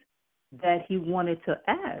questions that he wanted to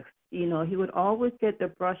ask. He would always get the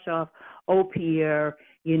brush off, "Oh, Pierre,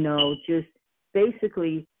 just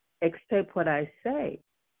basically accept what I say."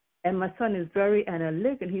 And my son is very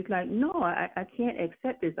analytic, and he's like, "No, I can't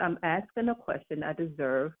accept this. I'm asking a question. I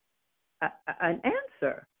deserve an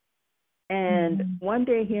answer." And one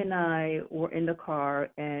day he and I were in the car,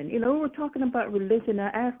 and, we were talking about religion. I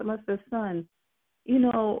asked him, I said, "Son,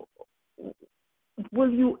 will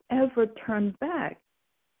you ever turn back?"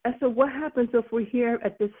 I said, "What happens if we're here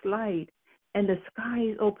at this light and the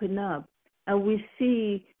skies open up and we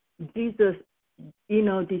see Jesus,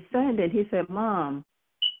 descended. He said, Mom,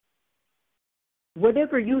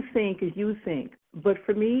 whatever you think is you think. But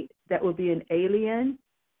for me, that would be an alien,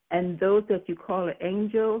 and those that you call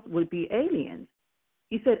angels would be aliens.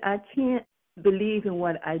 He said, I can't believe in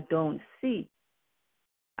what I don't see.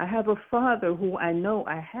 I have a Father who I know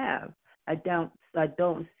I have. I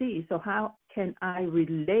don't see. So how can I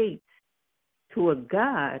relate to a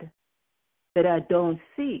God that I don't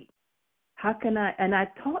see? How can I? And I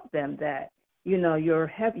taught them that,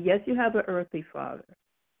 yes, you have an earthly father,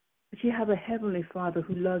 but you have a heavenly Father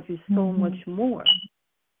who loves you so much more.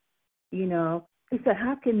 He said,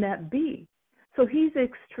 how can that be? So he's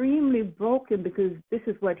extremely broken because this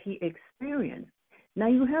is what he experienced. Now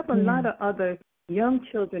you have a lot of other young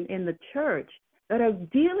children in the church that are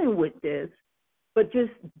dealing with this, but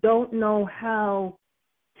just don't know how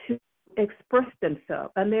to express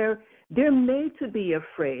themselves. And they're made to be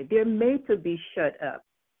afraid. They're made to be shut up.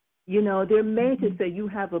 They're made to say, you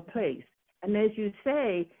have a place. And as you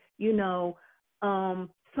say,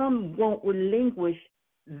 some won't relinquish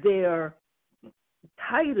their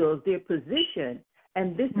titles, their position.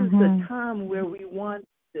 And this is the time where we want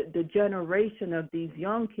the generation of these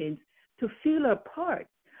young kids to feel a part.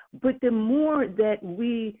 But the more that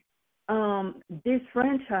we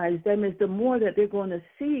disfranchise them, is the more that they're going to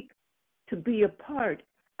seek to be a part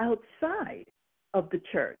outside of the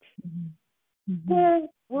church. Who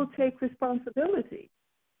will take responsibility?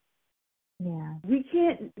 Yeah. We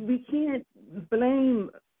can't blame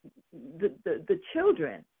the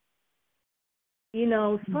children.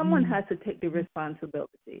 Someone has to take the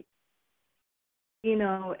responsibility.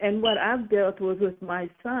 And what I've dealt with my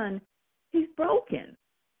son, he's broken.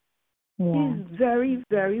 Yeah. He's very,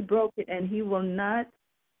 very broken, and he will not.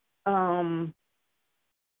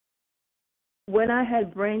 When I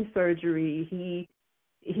had brain surgery,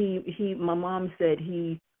 my mom said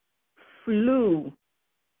he flew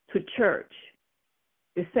to church,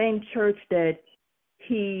 the same church that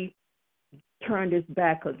he turned his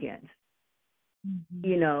back against.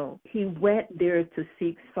 He went there to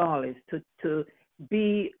seek solace, to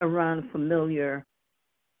be around familiar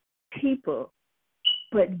people,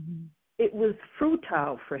 but it was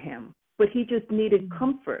futile for him. But he just needed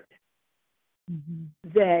comfort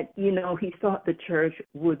that, he thought the church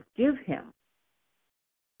would give him.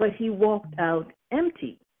 But he walked out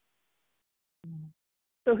empty.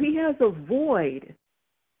 So he has a void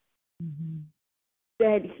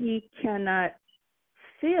that he cannot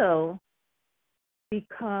fill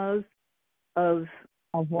because of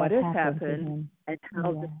what has happened and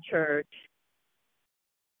how the church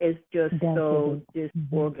is just so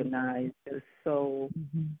disorganized. They're so,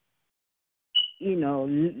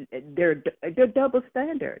 they're double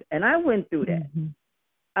standard. And I went through that.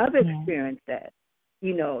 I've experienced that.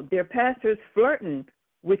 Their pastors flirting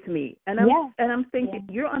with me, and I'm thinking,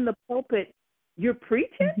 you're on the pulpit, you're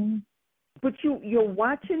preaching, but you're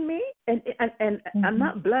watching me, and I'm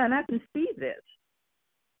not blind, I can see this.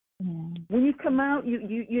 When you come out,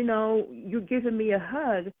 you're giving me a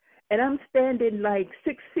hug, and I'm standing like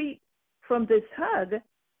 6 feet from this hug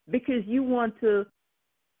because you want to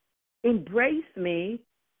embrace me,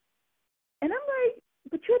 and I'm like,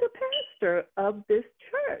 but you're the pastor of this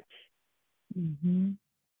church.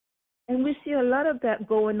 And we see a lot of that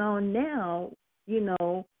going on now,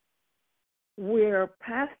 where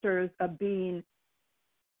pastors are being,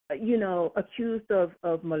 accused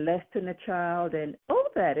of molesting a child, and all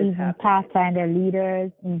that is happening. Pathfinder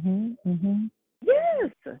leaders.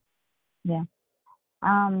 Yes. Yeah.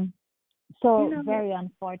 So very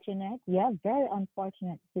unfortunate. Yeah, very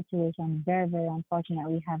unfortunate situation. Very, very unfortunate.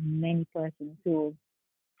 We have many persons who,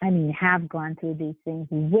 have gone through these things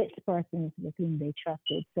with persons with whom they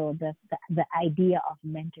trusted. So the idea of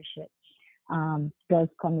mentorship does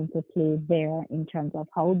come into play there in terms of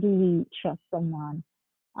how do we trust someone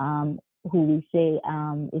who we say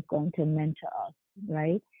is going to mentor us,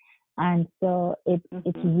 right? And so it's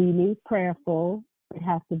really prayerful. It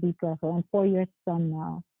has to be prayerful. And for your son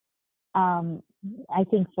now, I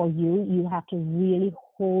think for you have to really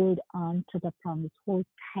hold on to the promise, hold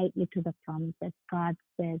tightly to the promise that God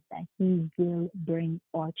says that He will bring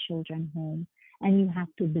our children home. And you have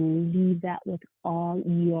to believe that with all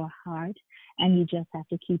your heart. And you just have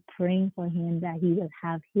to keep praying for him that he will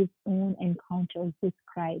have his own encounter with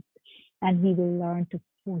Christ. And he will learn to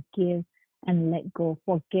forgive and let go,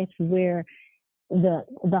 forget where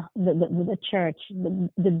the church,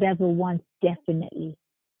 the devil wants definitely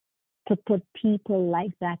to put people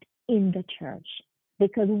like that in the church,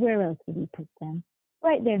 because where else would he put them?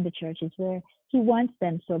 Right there in the church is where he wants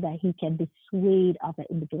them so that he can dissuade other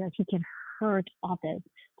individuals. He can hurt others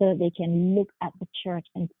so that they can look at the church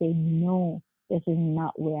and say, no, this is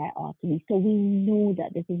not where I ought to be. So we know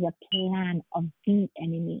that this is a plan of the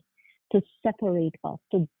enemy to separate us,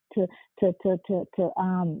 to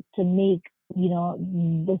make,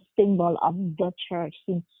 the symbol of the church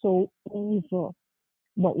seem so evil.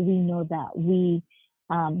 But we know that we,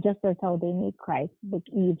 just as how they made Christ look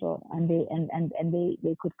evil, and they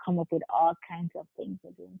could come up with all kinds of things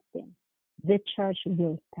against him. The church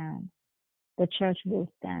will stand. The church will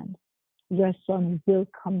stand. Your son will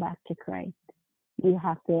come back to Christ. You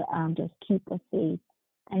have to just keep the faith,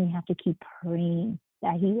 and you have to keep praying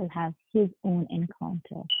that he will have his own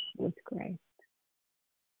encounter with Christ.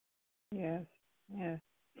 Yes. Yes.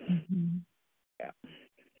 Mm-hmm. Yeah.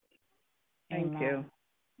 Thank Amen. you.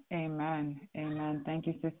 Amen. Amen. Thank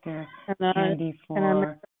you, Sister And Candy,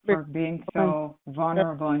 for being so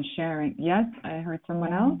vulnerable and sharing. Yes, I heard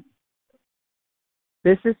someone else.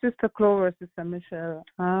 This is Sister Clover, Sister Michelle.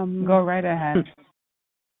 Go right ahead.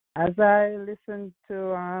 As I listened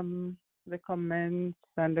to the comments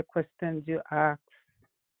and the questions you asked,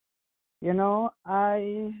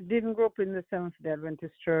 I didn't grow up in the Seventh-day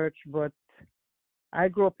Adventist Church, but I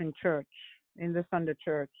grew up in church, in the Sunday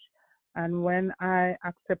church. And when I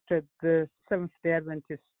accepted the Seventh-day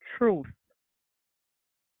Adventist truth,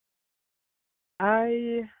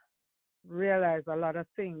 I realized a lot of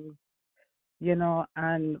things,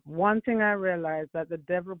 and one thing I realized that the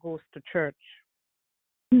devil goes to church.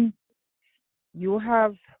 You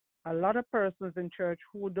have a lot of persons in church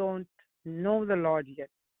who don't know the Lord yet.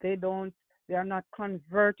 They are not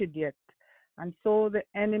converted yet. And so the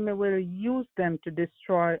enemy will use them to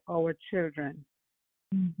destroy our children.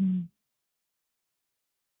 Mm-hmm.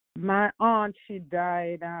 My aunt, she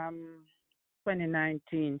died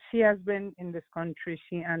 2019. She has been in this country,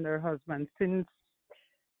 she and her husband, since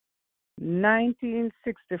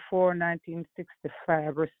 1964,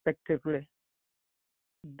 1965, respectively.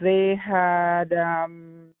 They had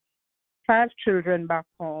 5 children back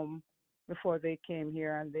home before they came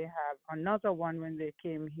here, and they have another one when they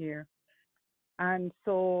came here. And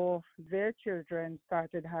so their children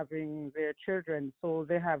started having their children, so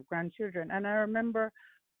they have grandchildren. And I remember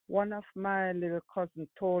one of my little cousins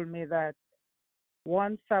told me that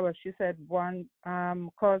one Sabbath, she said one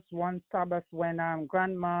Sabbath when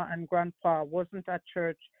grandma and grandpa wasn't at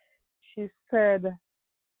church, she said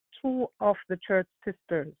 2 of the church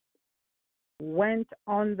sisters went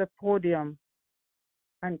on the podium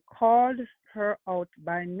and called her out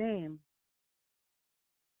by name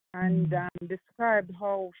and described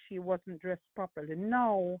how she wasn't dressed properly.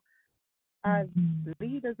 Now, as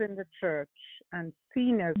leaders in the church and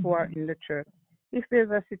seniors who are in the church, if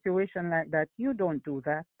there's a situation like that, you don't do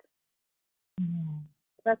that.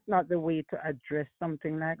 That's not the way to address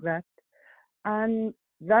something like that. And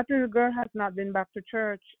that little girl has not been back to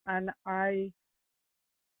church, and I'm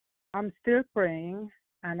still praying,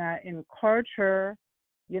 and I encourage her,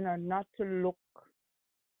 not to look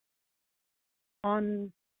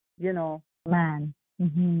on, Man.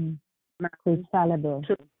 Mm-hmm. Who's fallible.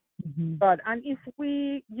 God. And if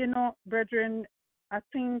we, brethren, I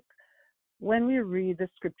think when we read the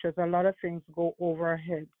scriptures, a lot of things go over our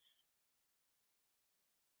heads.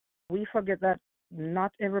 We forget that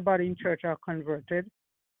not everybody in church are converted.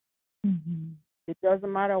 It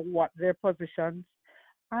doesn't matter what their positions.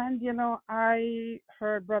 And, I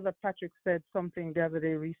heard Brother Patrick said something the other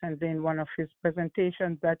day recently in one of his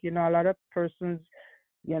presentations that, a lot of persons,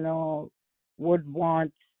 would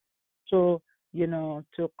want to,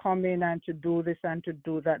 to come in and to do this and to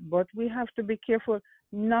do that. But we have to be careful.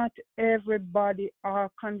 Not everybody are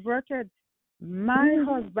converted. My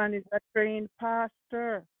husband is a trained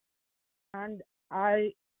pastor, and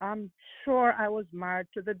I am sure I was married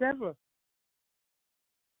to the devil.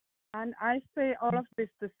 And I say all of this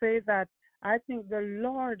to say that I think the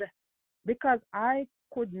Lord, because I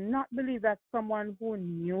could not believe that someone who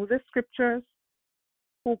knew the scriptures,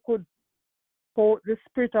 who could quote the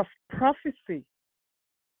spirit of prophecy,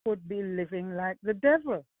 could be living like the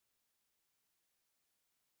devil.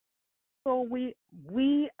 So we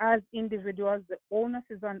as individuals, the onus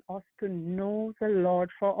is on us to know the Lord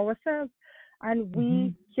for ourselves. And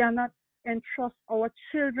we cannot entrust our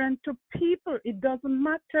children to people. It doesn't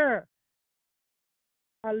matter.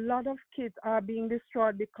 A lot of kids are being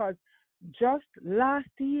destroyed because just last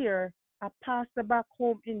year, a pastor back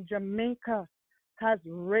home in Jamaica has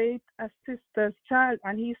raped a sister's child,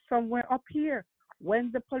 and he's somewhere up here.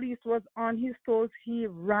 When the police was on his toes, he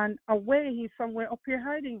ran away. He's somewhere up here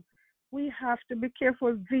hiding. We have to be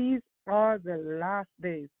careful. These are the last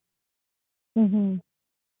days.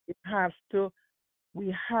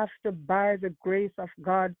 We have to, by the grace of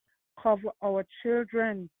God, cover our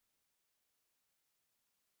children.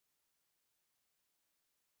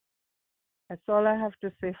 That's all I have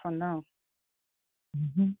to say for now.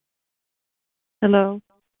 Mm-hmm. Hello.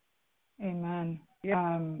 Amen. Yep.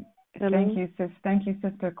 Hello. Thank you,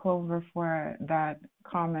 Sister Clover, for that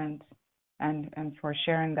comment and for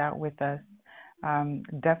sharing that with us.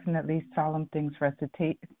 Definitely solemn things for us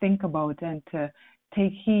to think about and to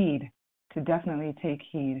take heed. To definitely take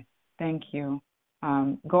heed. Thank you.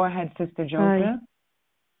 Go ahead, Sister Joseph. Hi.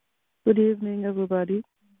 Good evening, everybody.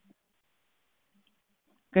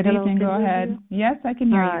 Good Hello, evening. can Go you ahead. hear? Yes, I can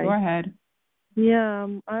hear Hi. you. Go ahead. Yeah,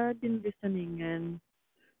 I've been listening, and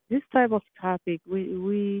this type of topic,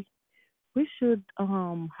 we should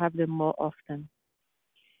have them more often,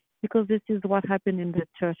 because this is what happened in the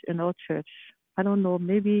church, in our church. I don't know,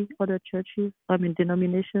 maybe other churches,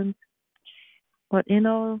 denominations, but in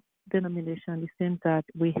our denomination, it seems that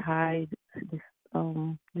we hide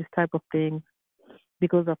this type of thing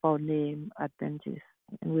because of our name, Adventist,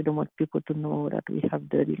 and we don't want people to know that we have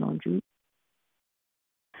dirty laundry.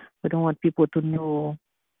 We don't want people to know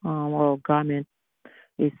our garment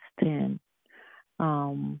is thin,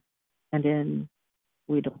 and then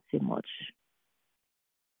we don't say much.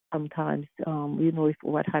 Sometimes, if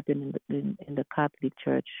what happened in the Catholic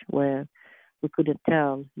Church, where we couldn't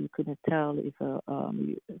tell, you couldn't tell if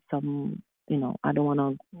some, I don't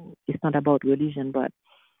want to. It's not about religion, but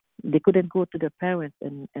they couldn't go to the parents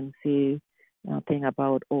and say thing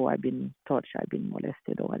about, oh, I've been touched, I've been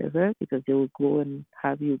molested or whatever, because they will go and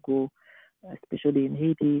have you go, especially in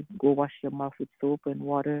Haiti, go wash your mouth with soap and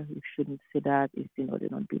water. You shouldn't say that if they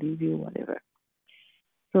don't believe you, whatever.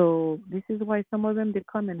 So this is why some of them, they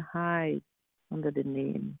come and hide under the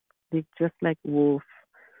name. They just like wolf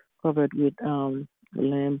covered with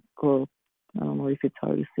lamb coat. I don't know if it's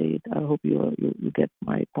how you say it. I hope you get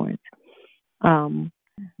my point.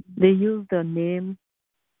 They use the name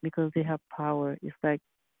because they have power. It's like,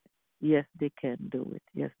 yes, they can do it.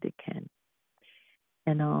 Yes, they can.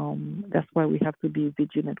 And that's why we have to be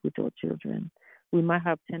vigilant with our children. We might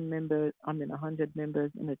have 10 members, 100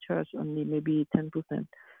 members in the church, only maybe 10%,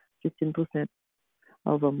 15%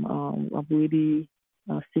 of them are really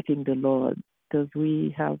seeking the Lord, because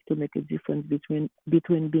we have to make a difference between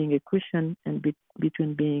being a Christian and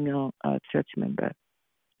between being a church member,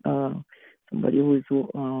 somebody who is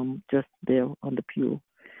just there on the pew.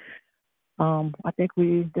 I think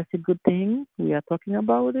that's a good thing. We are talking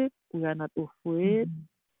about it. We are not afraid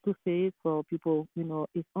to say it for people.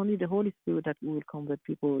 It's only the Holy Spirit that will convert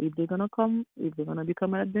people. If they're gonna come, if they're gonna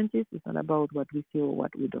become an Adventist, it's not about what we say or what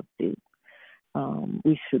we don't say.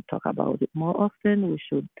 We should talk about it more often. We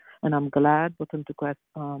should, and I'm glad Bottom to Christ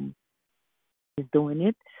is doing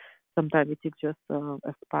it. Sometimes it takes just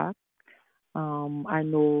a spark. I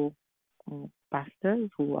know pastors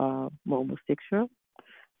who are homosexual.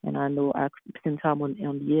 And I know, since I'm on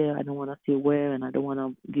the air, I don't want to say where, and I don't want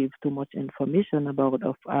to give too much information about.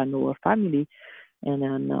 I know a family, and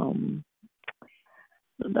then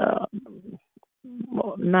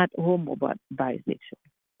not homo but bisexual,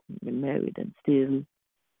 married and still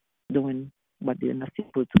doing what they're not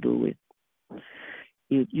supposed to do with.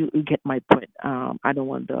 You get my point. I don't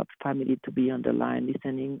want the family to be on the line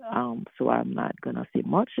listening, so I'm not gonna say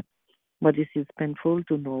much. But this is painful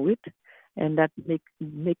to know it. And that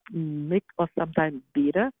make us sometimes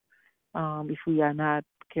bitter if we are not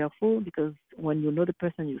careful, because when you know the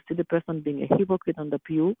person, you see the person being a hypocrite on the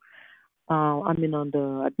pew, at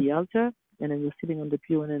the altar, and then you're sitting on the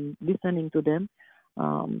pew and then listening to them.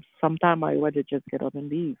 Sometimes I rather just get up and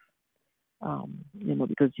leave,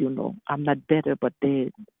 because I'm not better, but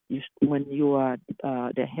when you are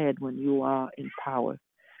the head, when you are in power,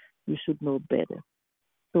 you should know better.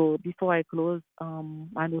 So before I close,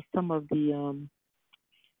 I know some of the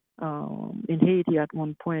in Haiti at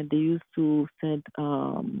one point they used to send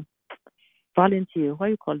volunteer. What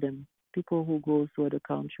do you call them? People who go to other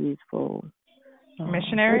countries for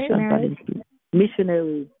missionaries.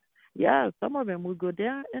 Missionaries. Yeah, some of them would go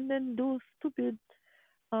there and then do stupid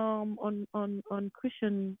on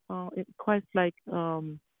Christian Christ like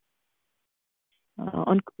on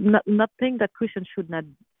nothing that Christians should not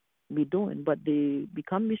be doing, but they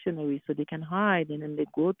become missionaries so they can hide, and then they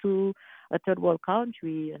go to a third world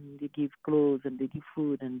country and they give clothes and they give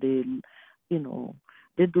food and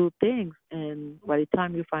they do things, and by the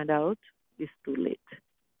time you find out, it's too late.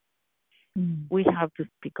 We have to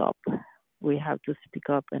speak up. We have to speak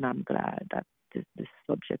up, and I'm glad that this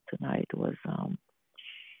subject tonight was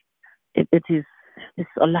it's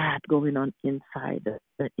a lot going on inside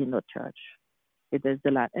the inner church. It is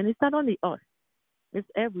a lot, and it's not only us. It's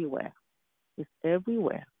everywhere. It's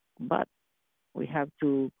everywhere. But we have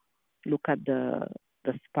to look at the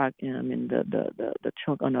spark, the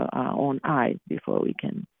chunk on our own eyes before we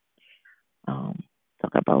can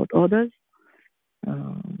talk about others.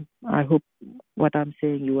 I hope what I'm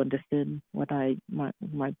saying you understand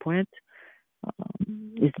my point.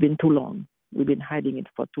 It's been too long. We've been hiding it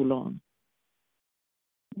for too long,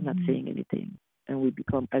 not saying anything, and we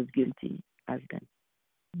become as guilty as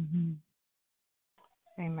them.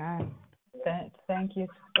 Amen. Thank you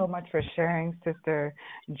so much for sharing, Sister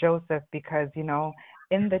Joseph, because,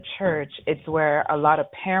 in the church, it's where a lot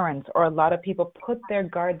of parents or a lot of people put their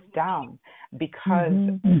guards down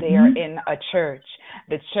because they are in a church.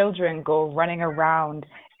 The children go running around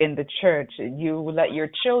in the church. You let your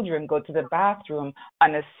children go to the bathroom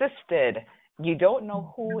unassisted. You don't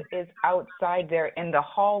know who is outside there in the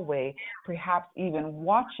hallway, perhaps even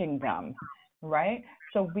watching them, right?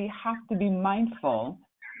 So we have to be mindful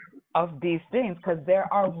of these things because there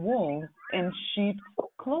are wolves in sheep's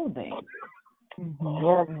clothing,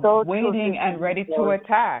 waiting and ready to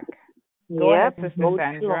attack. Go ahead, Sister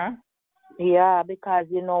Sandra. Yeah, because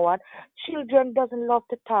you know what? Children doesn't love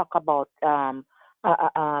to talk about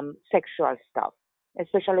sexual stuff,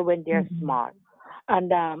 especially when they're small.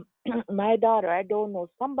 And my daughter, I don't know,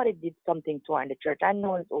 somebody did something to her in the church. I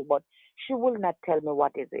know it's all, but she will not tell me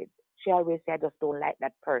what is it. She always say, I just don't like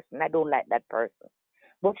that person. I don't like that person.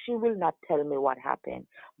 But she will not tell me what happened.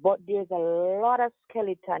 But there's a lot of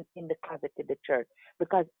skeleton in the closet in the church.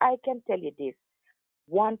 Because I can tell you this.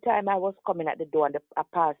 One time I was coming at the door and a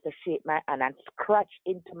pastor shake my hand and scratch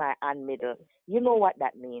into my hand middle. You know what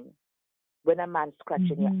that means? When a man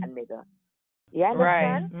scratching your hand middle. You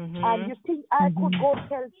understand? Right. And you think I could go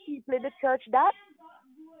tell people in the church that?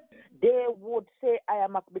 They would say I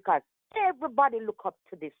am because everybody look up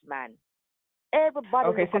to this man. Everybody.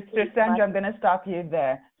 Okay, Sister Sandra, I'm going to stop you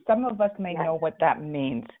there. Some of us may know what that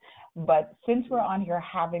means, but since we're on here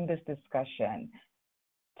having this discussion,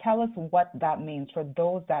 tell us what that means for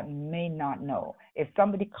those that may not know. If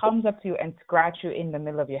somebody comes up to you and scratch you in the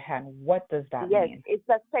middle of your hand, what does that mean? Yes, it's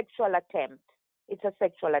a sexual attempt. It's a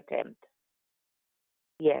sexual attempt.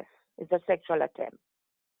 Yes, it's a sexual attempt.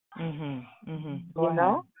 Go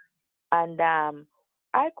ahead. And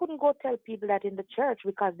I couldn't go tell people that in the church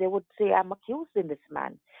because they would say I'm accusing this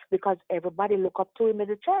man because everybody look up to him in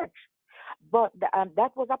the church. But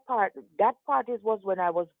that was a part. That part was when I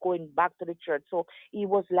was going back to the church. So it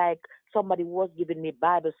was like somebody was giving me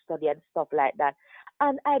Bible study and stuff like that.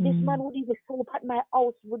 And this man would even show up at my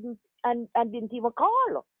house and didn't even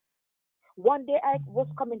call. One day I was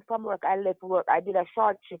coming from work. I left work. I did a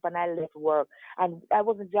short shift and I left work. And I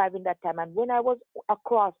wasn't driving that time. And when I was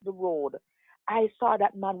across the road, I saw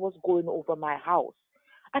that man was going over my house.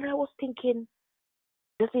 And I was thinking,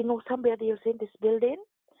 does he know somebody else in this building?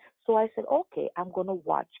 So I said, okay, I'm going to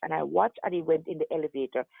watch. And I watched and he went in the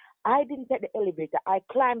elevator. I didn't take the elevator. I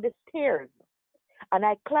climbed the stairs. And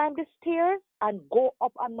I climbed the stairs and go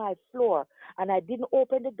up on my floor. And I didn't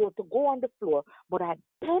open the door to go on the floor. But I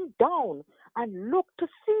bent down and looked to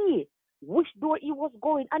see which door he was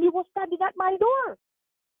going. And he was standing at my door.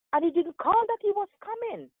 And he didn't call that he was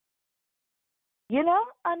coming.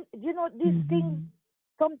 And these things,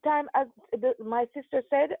 sometimes, as my sister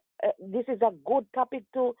said, this is a good topic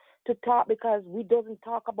to talk because we doesn't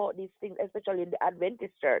talk about these things, especially in the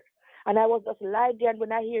Adventist church. And I was just lying there, and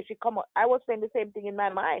when I hear she come out, I was saying the same thing in my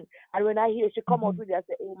mind. And when I hear she come out with it, I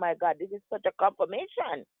say, oh my God, this is such a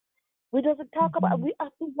confirmation. We doesn't talk about, we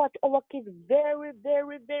have to watch our kids very,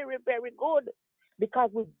 very, very, very good because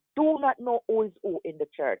we do not know who is who in the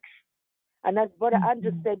church. And as Brother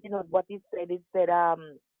Andrew said, what he said,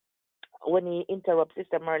 when he interrupts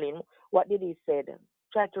Sister Merlin, what did he say?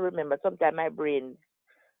 Try to remember. Sometimes my brain,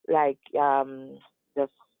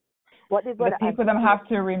 just what did Brother Andrew say? Have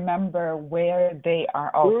to remember where they are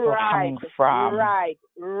also coming from. Right.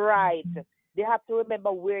 They have to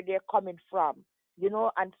remember where they're coming from.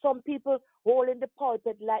 And some people holding the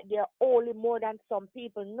pulpit like they're holy more than some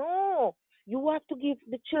people. No, you have to give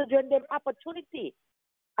the children them opportunity.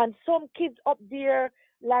 And some kids up there,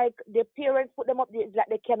 like their parents put them up there, it's like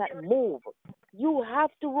they cannot move. You have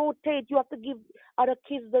to rotate. You have to give other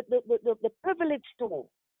kids the privilege to,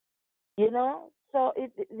 So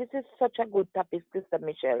this is such a good topic, Sister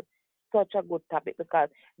Michelle. Such a good topic because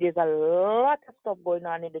there's a lot of stuff going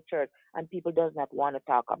on in the church and people does not want to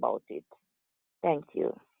talk about it. Thank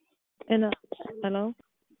you. And hello?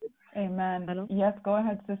 Amen. Hello? Yes, go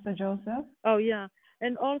ahead, Sister Joseph. Oh, yeah.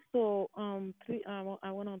 And also,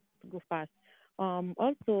 I want to go fast.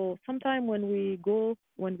 Also, sometime when we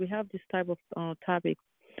have this type of topic,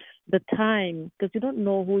 the time, because you don't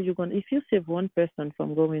know who you're going to, if you save one person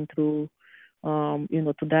from going through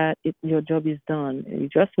to that, your job is done.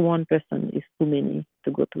 Just one person is too many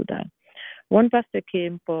to go through that. One pastor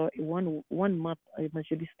came for one month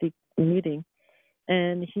evangelistic meeting,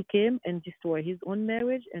 and he came and destroyed his own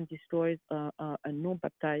marriage and destroyed a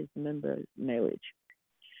non-baptized member's marriage.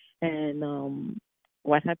 And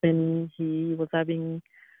what happened? He was having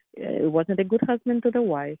wasn't a good husband to the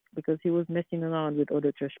wife because he was messing around with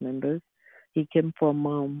other church members. He came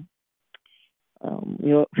from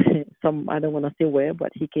some, I don't want to say where,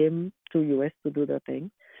 but he came to US to do the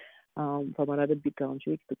thing. From another big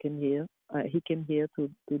country to come here. He came here to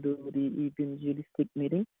do the evangelistic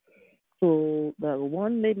meeting. So the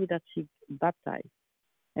one lady that she baptized,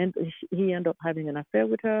 and he ended up having an affair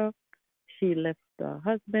with her. She left the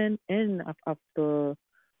husband, and after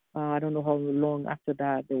I don't know how long after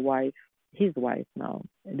that, his wife now,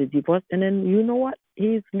 the divorce. And then you know what?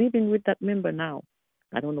 He's living with that member now.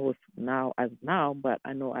 I don't know if now, but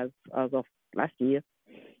I know as of last year,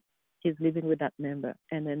 he's living with that member.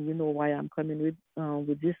 And then you know why I'm coming with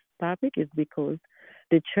this topic is because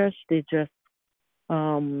the church, they just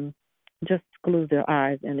close their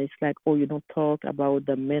eyes, and it's like, oh, you don't talk about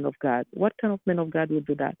the men of God. What kind of men of God would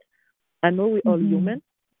do that? I know we're all human.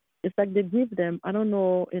 It's like they give them, I don't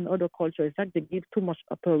know, in other cultures, it's like they give too much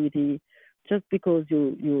authority. Just because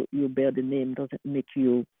you bear the name doesn't make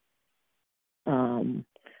you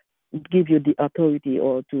give you the authority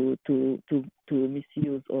or to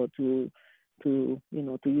misuse or to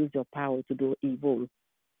use your power to do evil.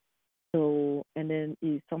 So, and then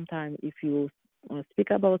sometimes if you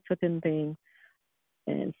speak about certain things,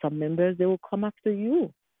 and some members, they will come after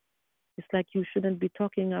you. It's like you shouldn't be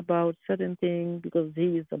talking about certain things because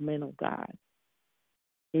he is the man of God.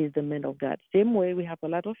 He is the man of God. Same way, we have a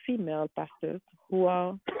lot of female pastors who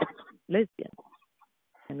are lesbian,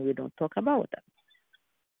 and we don't talk about that.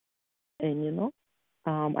 And,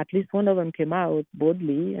 at least one of them came out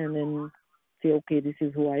boldly and then say, okay, this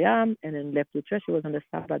is who I am, and then left the church. She was on the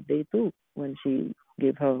Sabbath day, too, when she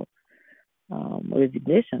gave her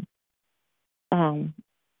resignation.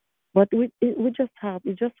 But it's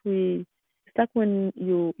like when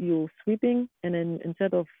you sweeping, and then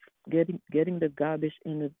instead of getting the garbage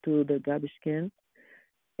into the garbage can,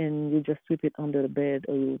 and you just sweep it under the bed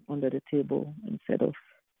or under the table instead of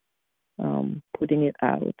putting it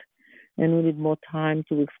out. And we need more time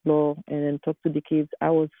to explore and then talk to the kids. I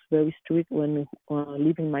was very strict when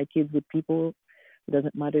leaving my kids with people. It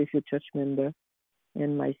doesn't matter if you're a church member.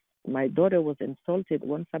 And my daughter was insulted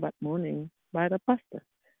one Sabbath morning by the pastor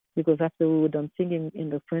because after we were done singing in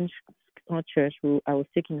the French church, I was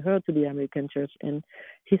taking her to the American church, and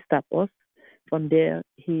he stopped us. From there,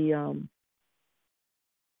 he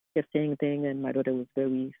kept saying things, and my daughter was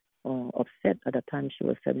very upset. At that time, she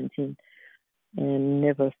was 17, and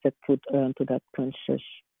never set foot to that French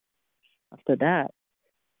church after that.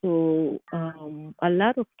 So a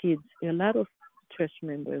lot of kids, a lot of church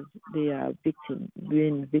members, they are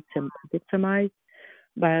being victimized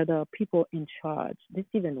by the people in charge.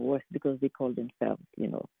 It's even worse because they call themselves, they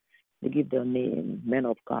give their name, men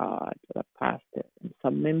of God, or pastor. And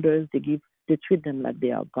some members, they treat them like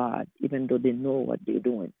they are God, even though they know what they're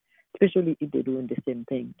doing. Especially if they're doing the same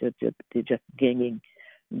thing, they're just ganging.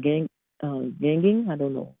 I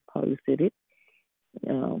don't know how you said it,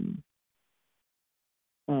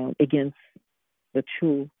 against the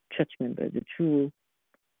true church members, the true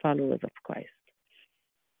followers of Christ.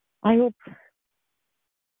 I hope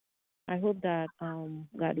that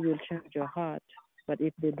God will change your heart, but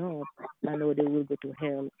if they don't, I know they will go to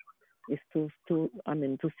hell. It's to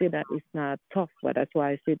say that it's not tough, but that's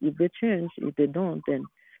why I said if they change, if they don't, then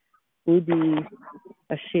we'll be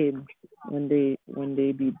ashamed when they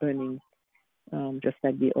be burning just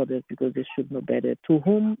like the others, because they should know better. To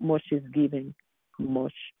whom much is given,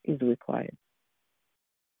 much is required.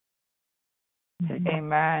 Okay.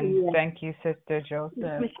 Amen. Yeah. Thank you, Sister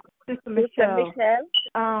Joseph. Sister Michelle.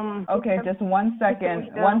 Okay, just 1 second.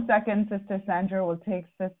 1 second, Sister Sandra will take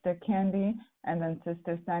Sister Candy, and then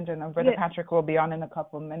Sister Sandra and Brother Patrick will be on in a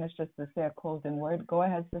couple of minutes just to say a closing word. Go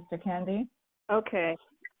ahead, Sister Candy. Okay.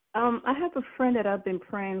 I have a friend that I've been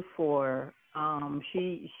praying for.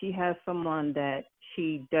 She has someone that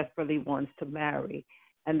she desperately wants to marry,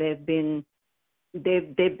 and they've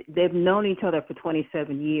known each other for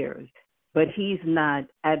 27 years. But he's not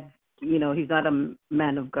he's not a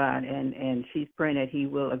man of God, and she's praying that he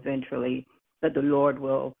will eventually, that the Lord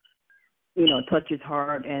will, touch his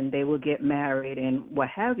heart and they will get married and what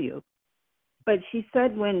have you. But she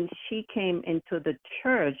said when she came into the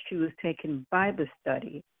church, she was taking Bible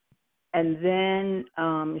study, and then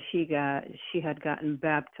she had gotten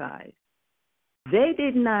baptized. They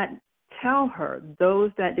did not tell her,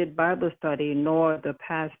 those that did Bible study, nor the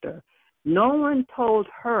pastor, no one told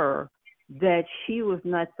her that she was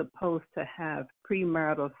not supposed to have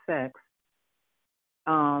premarital sex.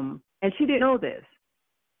 And she didn't know this.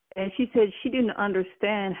 And she said she didn't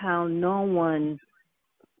understand how no one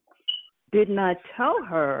did not tell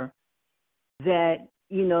her that,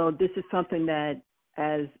 this is something that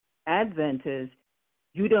as Adventists,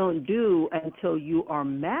 you don't do until you are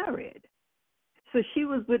married. So she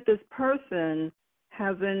was with this person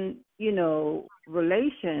having,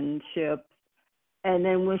 relationships, and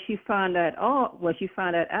then when she found that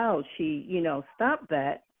out, she, stopped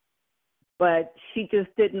that, but she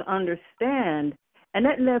just didn't understand, and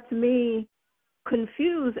that left me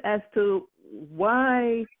confused as to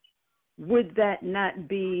why would that not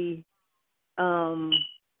be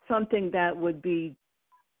something that would be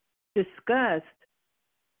discussed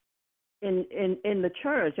in the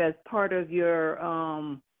church as part of your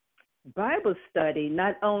Bible study.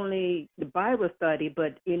 Not only the Bible study,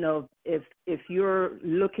 but if you're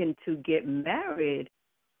looking to get married,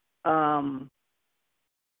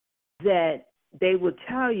 that they would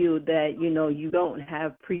tell you that you don't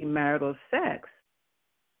have premarital sex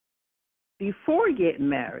before getting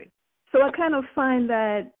married. So I kind of find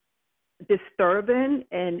that disturbing,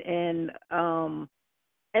 and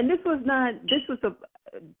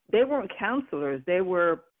they weren't counselors, they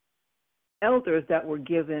were elders that were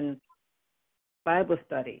given Bible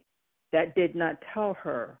study that did not tell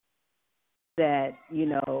her that you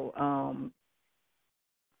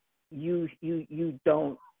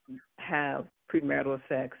don't have premarital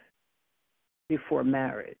sex before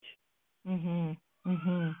marriage. Mhm.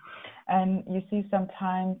 Mhm. And you see,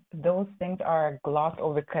 sometimes those things are glossed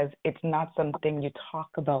over because it's not something you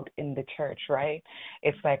talk about in the church, right?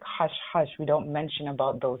 It's like hush, hush. We don't mention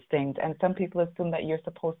about those things. And some people assume that you're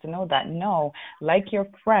supposed to know that. No, like your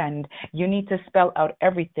friend, you need to spell out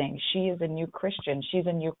everything. She is a new Christian. She's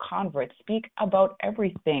a new convert. Speak about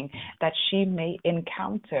everything that she may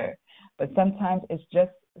encounter. But sometimes it's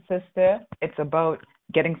just, sister, it's about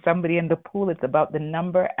getting somebody in the pool. It's about the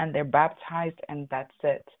number, and they're baptized, and that's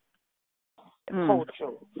it. So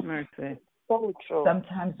true. Mercy. So true.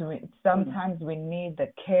 Sometimes we need the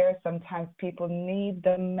care. Sometimes people need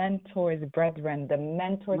the mentors, brethren, the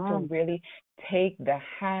mentor to really take the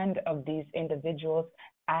hand of these individuals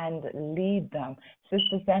and lead them.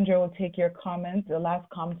 Sister Sandra will take your comments, the last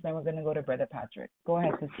comments, then we're going to go to Brother Patrick. Go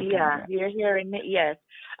ahead, Sister Sandra. You're hearing me. Yes.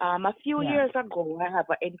 A few years ago, I have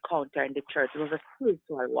an encounter in the church. It was a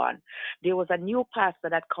spiritual one. There was a new pastor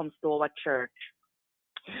that comes to our church.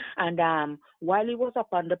 And while he was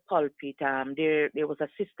up on the pulpit, there was a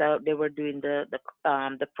sister. They were doing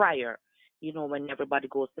the prayer, when everybody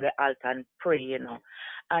goes to the altar and pray,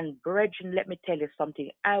 And brethren, let me tell you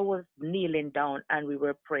something. I was kneeling down and we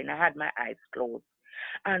were praying. I had my eyes closed,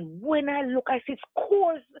 and when I look, I see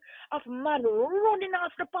scores of men running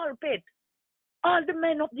off the pulpit. All the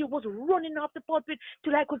men up there was running off the pulpit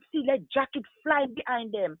till I could see like jacket flying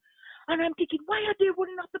behind them. And I'm thinking, why are they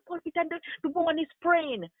running off the pulpit and the woman is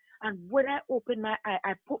praying? And when I opened my eye,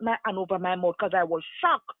 I put my hand over my mouth because I was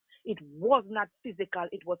shocked. It was not physical,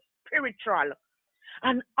 it was spiritual.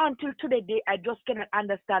 And until today, I just cannot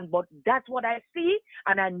understand, but that's what I see,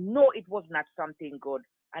 and I know it was not something good.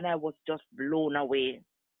 And I was just blown away.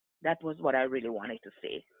 That was what I really wanted to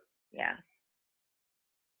say. Yeah.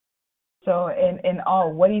 So in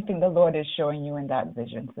all, what do you think the Lord is showing you in that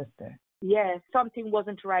vision, sister? Yeah, something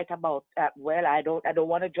wasn't right about that. Well, I don't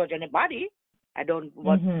want to judge anybody.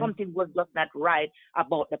 Something was just not right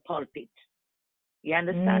about the pulpit. You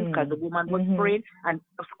understand? Because the woman was praying and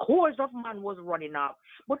scores of men was running off.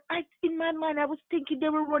 But in my mind, I was thinking they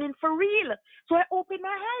were running for real. So I opened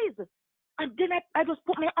my eyes. And then I just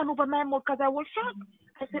put my hand over my mouth because I was shocked.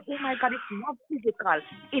 I said, oh my God, it's not physical.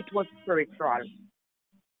 It was spiritual.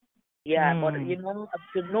 Yeah, but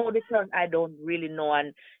to know the term, I don't really know,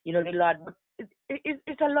 and the Lord.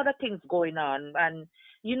 It's a lot of things going on, and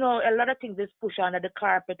a lot of things is pushed under the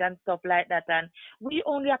carpet and stuff like that, and we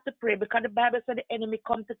only have to pray because the Bible said the enemy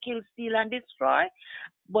come to kill, steal, and destroy,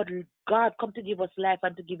 but God come to give us life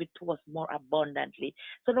and to give it to us more abundantly.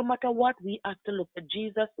 So no matter what, we have to look to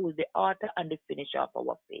Jesus, who is the author and the finisher of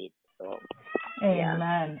our faith. So.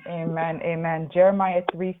 Amen, amen, amen. Jeremiah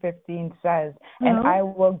 3:15 says, and I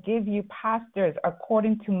will give you pastors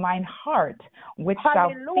according to mine heart, which shall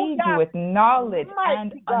feed you with knowledge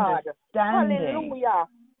and understanding. Hallelujah.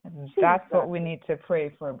 That's what we need to pray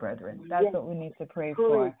for, brethren. That's what we need to pray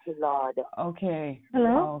for. Praise the Lord. Okay.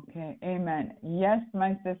 Hello? Okay. Amen. Yes,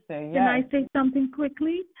 my sister. Yes. Can I say something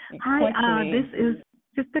quickly? Hi, this is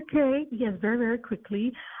Sister Kay, yes, very, very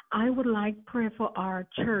quickly. I would like prayer for our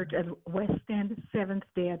church at West End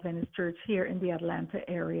Seventh-day Adventist Church here in the Atlanta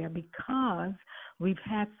area because we've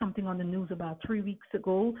had something on the news about 3 weeks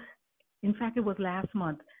ago. In fact, it was last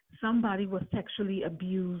month. Somebody was sexually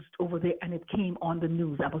abused over there, and it came on the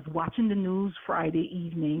news. I was watching the news Friday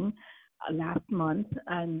evening last month,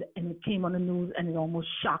 and it came on the news, and it almost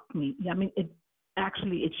shocked me. I mean, it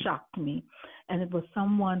shocked me, and it was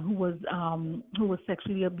someone who was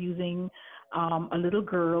sexually abusing a little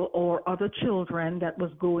girl or other children that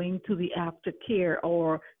was going to the aftercare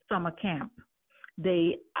or summer camp.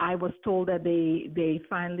 I was told that they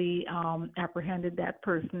finally apprehended that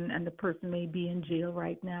person, and the person may be in jail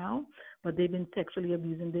right now, but they've been sexually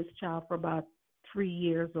abusing this child for about 3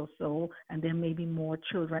 years or so, and there may be more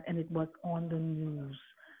children, and it was on the news.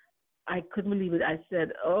 I couldn't believe it. I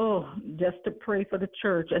said, oh, just to pray for the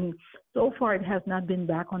church. And so far it has not been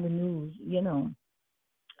back on the news, you know.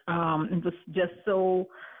 It was just so,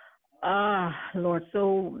 Lord,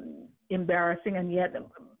 so embarrassing and yet,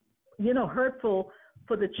 you know, hurtful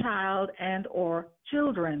for the child and or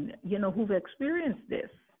children, you know, who've experienced this,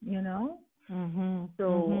 you know.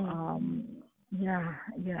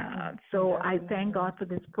 Yeah. So I thank God for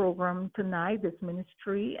this program tonight, this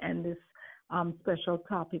ministry, and this special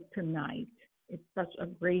topic tonight. It's such a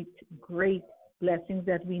great blessing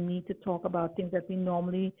that we need to talk about things that we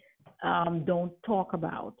normally don't talk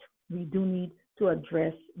about. We do need to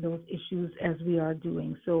address those issues as we are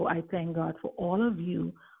doing. So I thank God for all of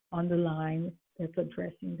you on the line that's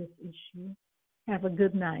addressing this issue. Have a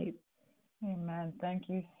good night. Amen. Thank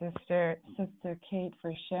you, Sister Kate,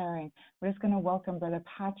 for sharing. We're just going to welcome Brother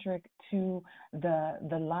Patrick to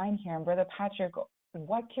the line here. And Brother Patrick,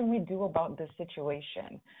 what can we do about the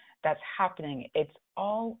situation that's happening? It's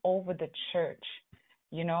all over the church.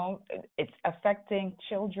 You know, it's affecting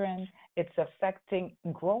children. It's affecting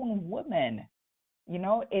grown women. You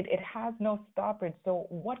know, it has no stoppage. So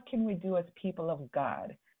what can we do as people of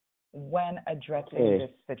God when addressing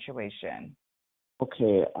this situation?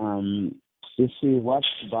 Okay. You see, what's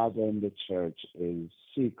bothering the church is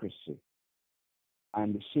secrecy.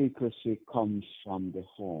 And the secrecy comes from the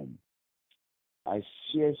home. I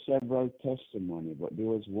share several testimonies, but there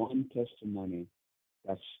was one testimony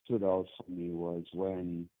that stood out for me was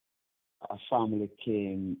when a family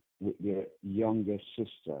came with their youngest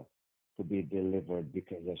sister to be delivered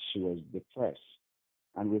because she was depressed.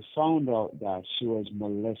 And we found out that she was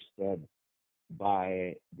molested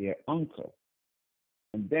by their uncle.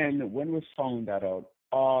 And then when we found that out,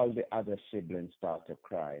 all the other siblings started to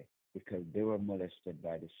cry because they were molested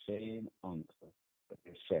by the same uncle, but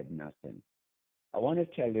they said nothing. I want to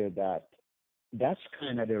tell you that that's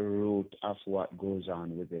kind of the root of what goes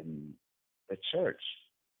on within the church,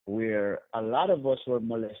 where a lot of us were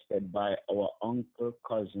molested by our uncle,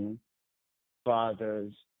 cousin,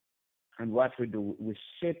 fathers, and what we do, we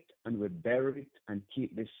sit and we bury it and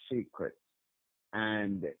keep this secret.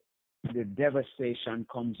 And the devastation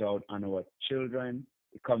comes out on our children.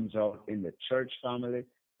 It comes out in the church family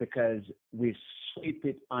because we sweep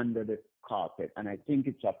it under the carpet. And I think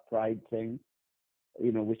it's a pride thing.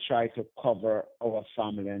 You know, we try to cover our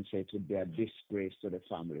family and say it would be a disgrace to the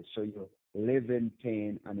family. So you live in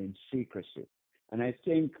pain and in secrecy. And I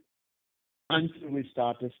think until we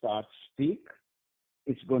start speak,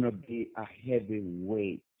 it's going to be a heavy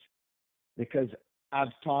weight. Because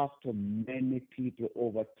I've talked to many people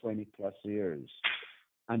over 20 plus years,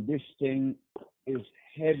 and this thing is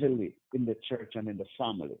heavily in the church and in the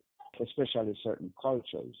family, especially certain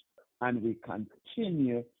cultures, and we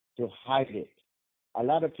continue to hide it. A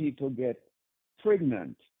lot of people get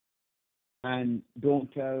pregnant and don't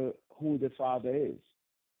tell who the father is.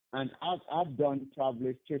 And I've done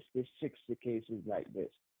probably 50, 60 cases like this,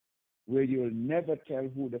 where you'll never tell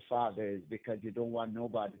who the father is because you don't want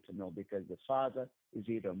nobody to know, because the father is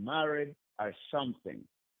either married or something.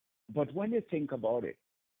 But when you think about it,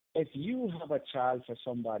 if you have a child for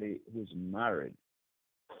somebody who's married,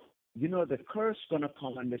 you know the curse going to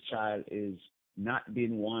come on the child is not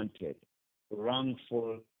being wanted,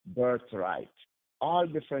 wrongful birthright, all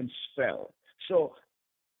different spells. So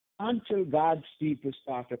until God's people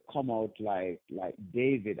start to come out like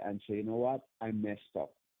David and say, you know what, I messed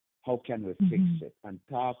up. How can we fix it? And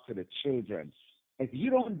talk to the children. If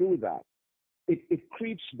you don't do that, it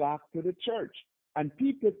creeps back to the church. And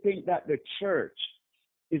people think that the church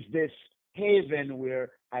is this haven where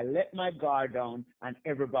I let my guard down and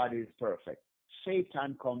everybody is perfect.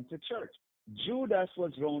 Satan comes to church. Judas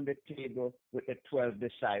was round the table with the 12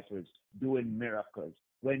 disciples doing miracles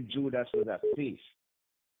when Judas was a thief.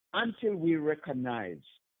 Until we recognize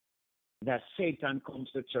that Satan comes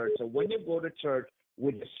to church. So when you go to church,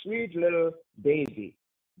 with a sweet little baby.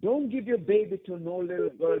 Don't give your baby to no little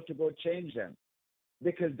girl to go change them,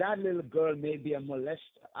 because that little girl may be a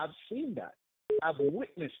molester. I've seen that. I've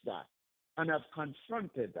witnessed that. And I've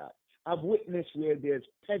confronted that. I've witnessed where there's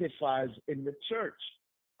pedophiles in the church.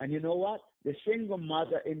 And you know what? The single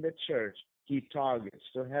mother in the church, he targets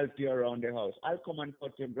to help you around the house. I'll come and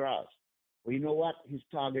cut your grass. Well, you know what? He's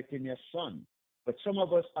targeting your son. But some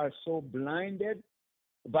of us are so blinded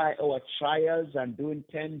by our trials and doing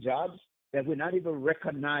 10 jobs that we not even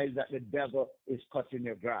recognize that the devil is cutting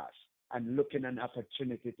your grass and looking an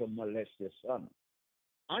opportunity to molest your son.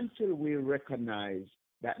 Until we recognize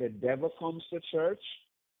that the devil comes to church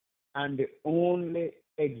and the only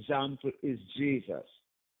example is Jesus.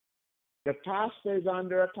 The pastor is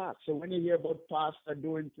under attack. So when you hear about pastor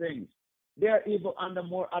doing things, they are even under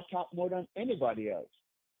more attack more than anybody else.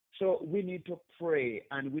 So we need to pray,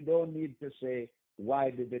 and we don't need to say,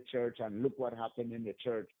 why did the church and look what happened in the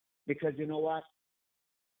church? Because you know what?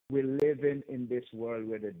 We're living in this world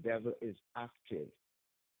where the devil is active.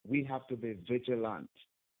 We have to be vigilant.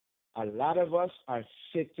 A lot of us are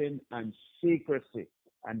sitting in secrecy,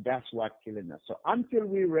 and that's what's killing us. So until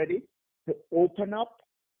we're ready to open up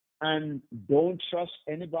and don't trust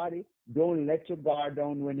anybody, don't let your guard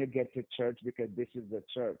down when you get to church, because this is the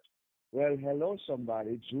church. Well, hello,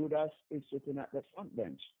 somebody. Judas is sitting at the front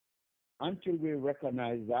bench. Until we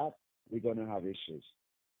recognize that, we're going to have issues.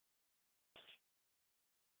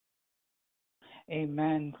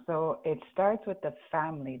 Amen. So it starts with the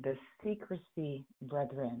family. The secrecy,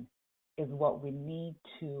 brethren, is what we need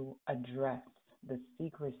to address, the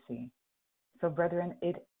secrecy. So, brethren,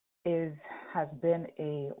 it has been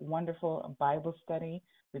a wonderful Bible study.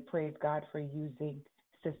 We praise God for using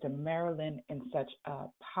Sister Marilyn in such a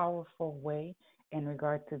powerful way in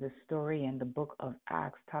regard to the story in the book of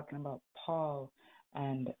Acts, talking about Paul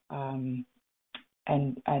and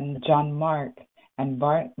John Mark and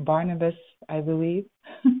Barnabas, I believe.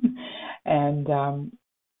 And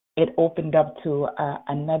it opened up to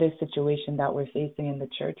another situation that we're facing in the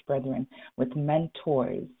church, brethren, with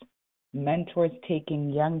mentors taking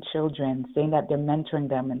young children, saying that they're mentoring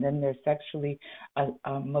them, and then they're sexually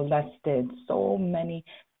molested. So many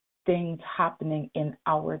things happening in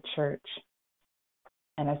our church.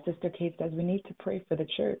 And as Sister Kate says, we need to pray for the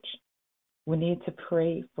church. We need to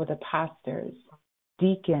pray for the pastors,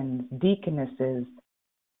 deacons, deaconesses.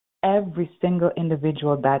 Every single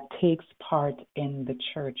individual that takes part in the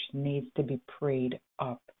church needs to be prayed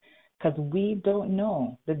up, because we don't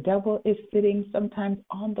know. The devil is sitting sometimes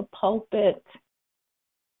on the pulpit.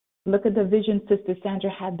 Look at the vision Sister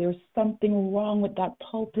Sandra had. There's something wrong with that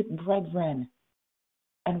pulpit, brethren.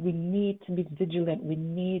 And we need to be vigilant. We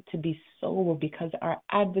need to be sober, because our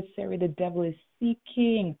adversary, the devil, is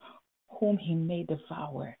seeking whom he may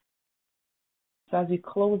devour. So as we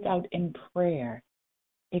close out in prayer,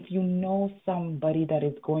 if you know somebody that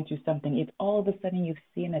is going through something, if all of a sudden you've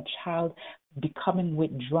seen a child becoming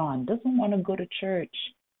withdrawn, doesn't want to go to church,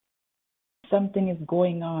 something is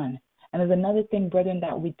going on. And there's another thing, brethren,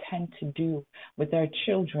 that we tend to do with our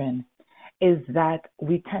children, is that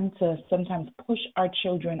we tend to sometimes push our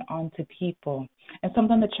children onto people. And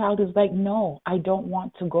sometimes the child is like, no, I don't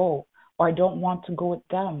want to go, or I don't want to go with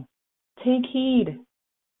them. Take heed.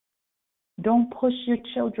 Don't push your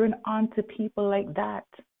children onto people like that.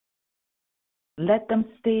 Let them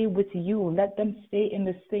stay with you. Let them stay in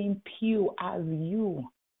the same pew as you.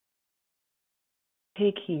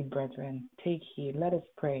 Take heed, brethren. Take heed. Let us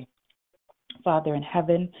pray. Father in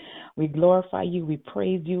heaven, we glorify you, we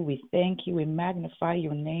praise you, we thank you, we magnify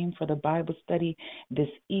your name for the Bible study this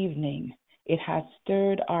evening. It has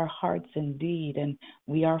stirred our hearts indeed, and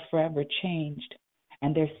we are forever changed.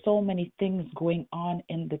 And there's so many things going on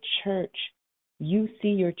in the church. You see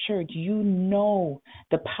your church. You know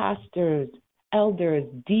the pastors, elders,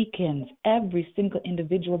 deacons, every single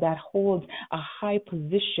individual that holds a high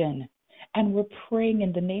position. And we're praying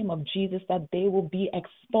in the name of Jesus that they will be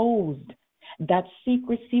exposed, that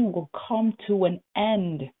secrecy will come to an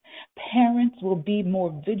end. Parents will be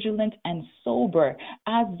more vigilant and sober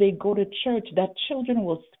as they go to church, that children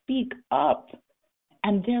will speak up,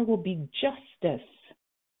 and there will be justice.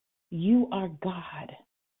 You are God.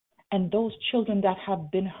 And those children that have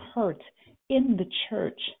been hurt in the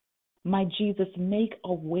church, my Jesus, make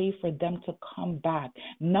a way for them to come back,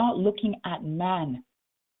 not looking at man,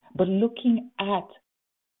 but looking at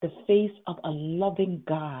the face of a loving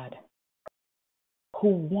God who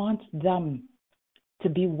wants them to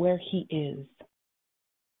be where he is.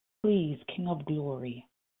 Please, King of glory,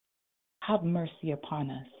 have mercy upon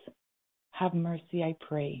us. Have mercy, I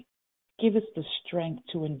pray. Give us the strength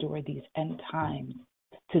to endure these end times,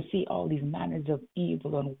 to see all these manners of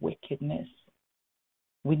evil and wickedness.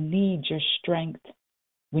 We need your strength.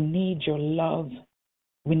 We need your love.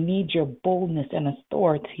 We need your boldness and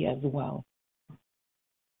authority as well.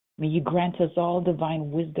 May you grant us all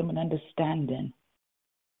divine wisdom and understanding,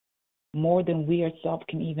 more than we ourselves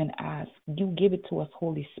can even ask. You give it to us,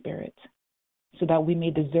 Holy Spirit, so that we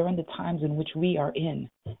may discern the times in which we are in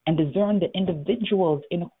and discern the individuals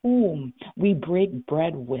in whom we break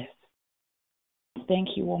bread with. Thank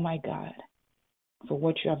you, oh my God, for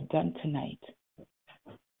what you have done tonight.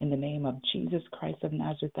 In the name of Jesus Christ of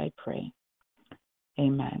Nazareth, I pray.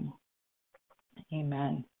 Amen.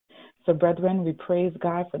 Amen. So, brethren, we praise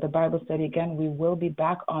God for the Bible study again. We will be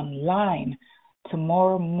back online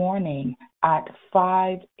tomorrow morning at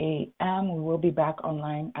 5 a.m. We will be back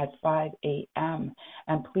online at 5 a.m.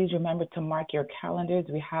 And please remember to mark your calendars.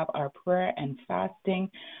 We have our prayer and fasting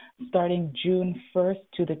starting June 1st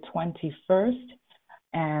to the 21st.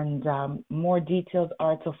 And more details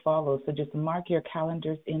are to follow. So just mark your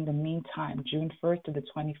calendars in the meantime. June 1st to the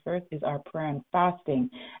 21st is our prayer and fasting.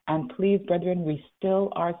 And please, brethren, we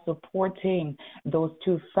still are supporting those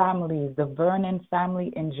two families, the Vernon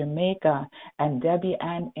family in Jamaica and Debbie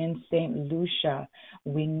Ann in St. Lucia.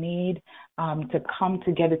 We need to come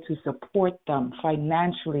together to support them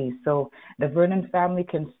financially so the Vernon family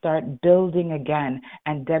can start building again.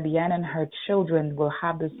 And Debbie Ann and her children will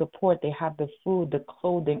have the support. They have the food, the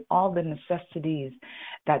clothing, all the necessities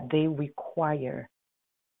that they require.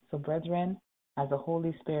 So, brethren, as the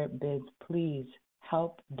Holy Spirit bids, please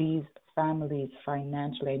help these families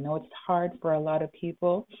financially. I know it's hard for a lot of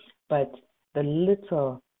people, but the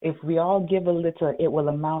little, if we all give a little, it will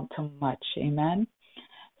amount to much. Amen?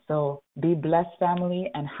 So be blessed, family,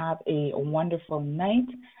 and have a wonderful night.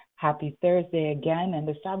 Happy Thursday again, and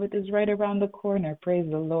the Sabbath is right around the corner. Praise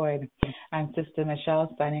the Lord. I'm Sister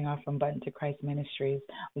Michelle signing off from Button to Christ Ministries.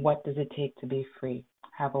 What does it take to be free?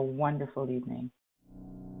 Have a wonderful evening.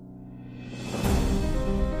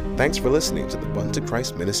 Thanks for listening to the Button to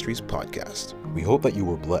Christ Ministries podcast. We hope that you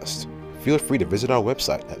were blessed. Feel free to visit our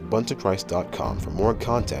website at buntochrist.com for more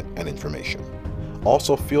content and information.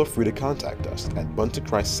 Also, feel free to contact us at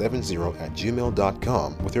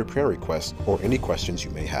buntochrist70@gmail.com with your prayer requests or any questions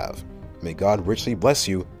you may have. May God richly bless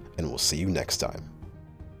you, and we'll see you next time.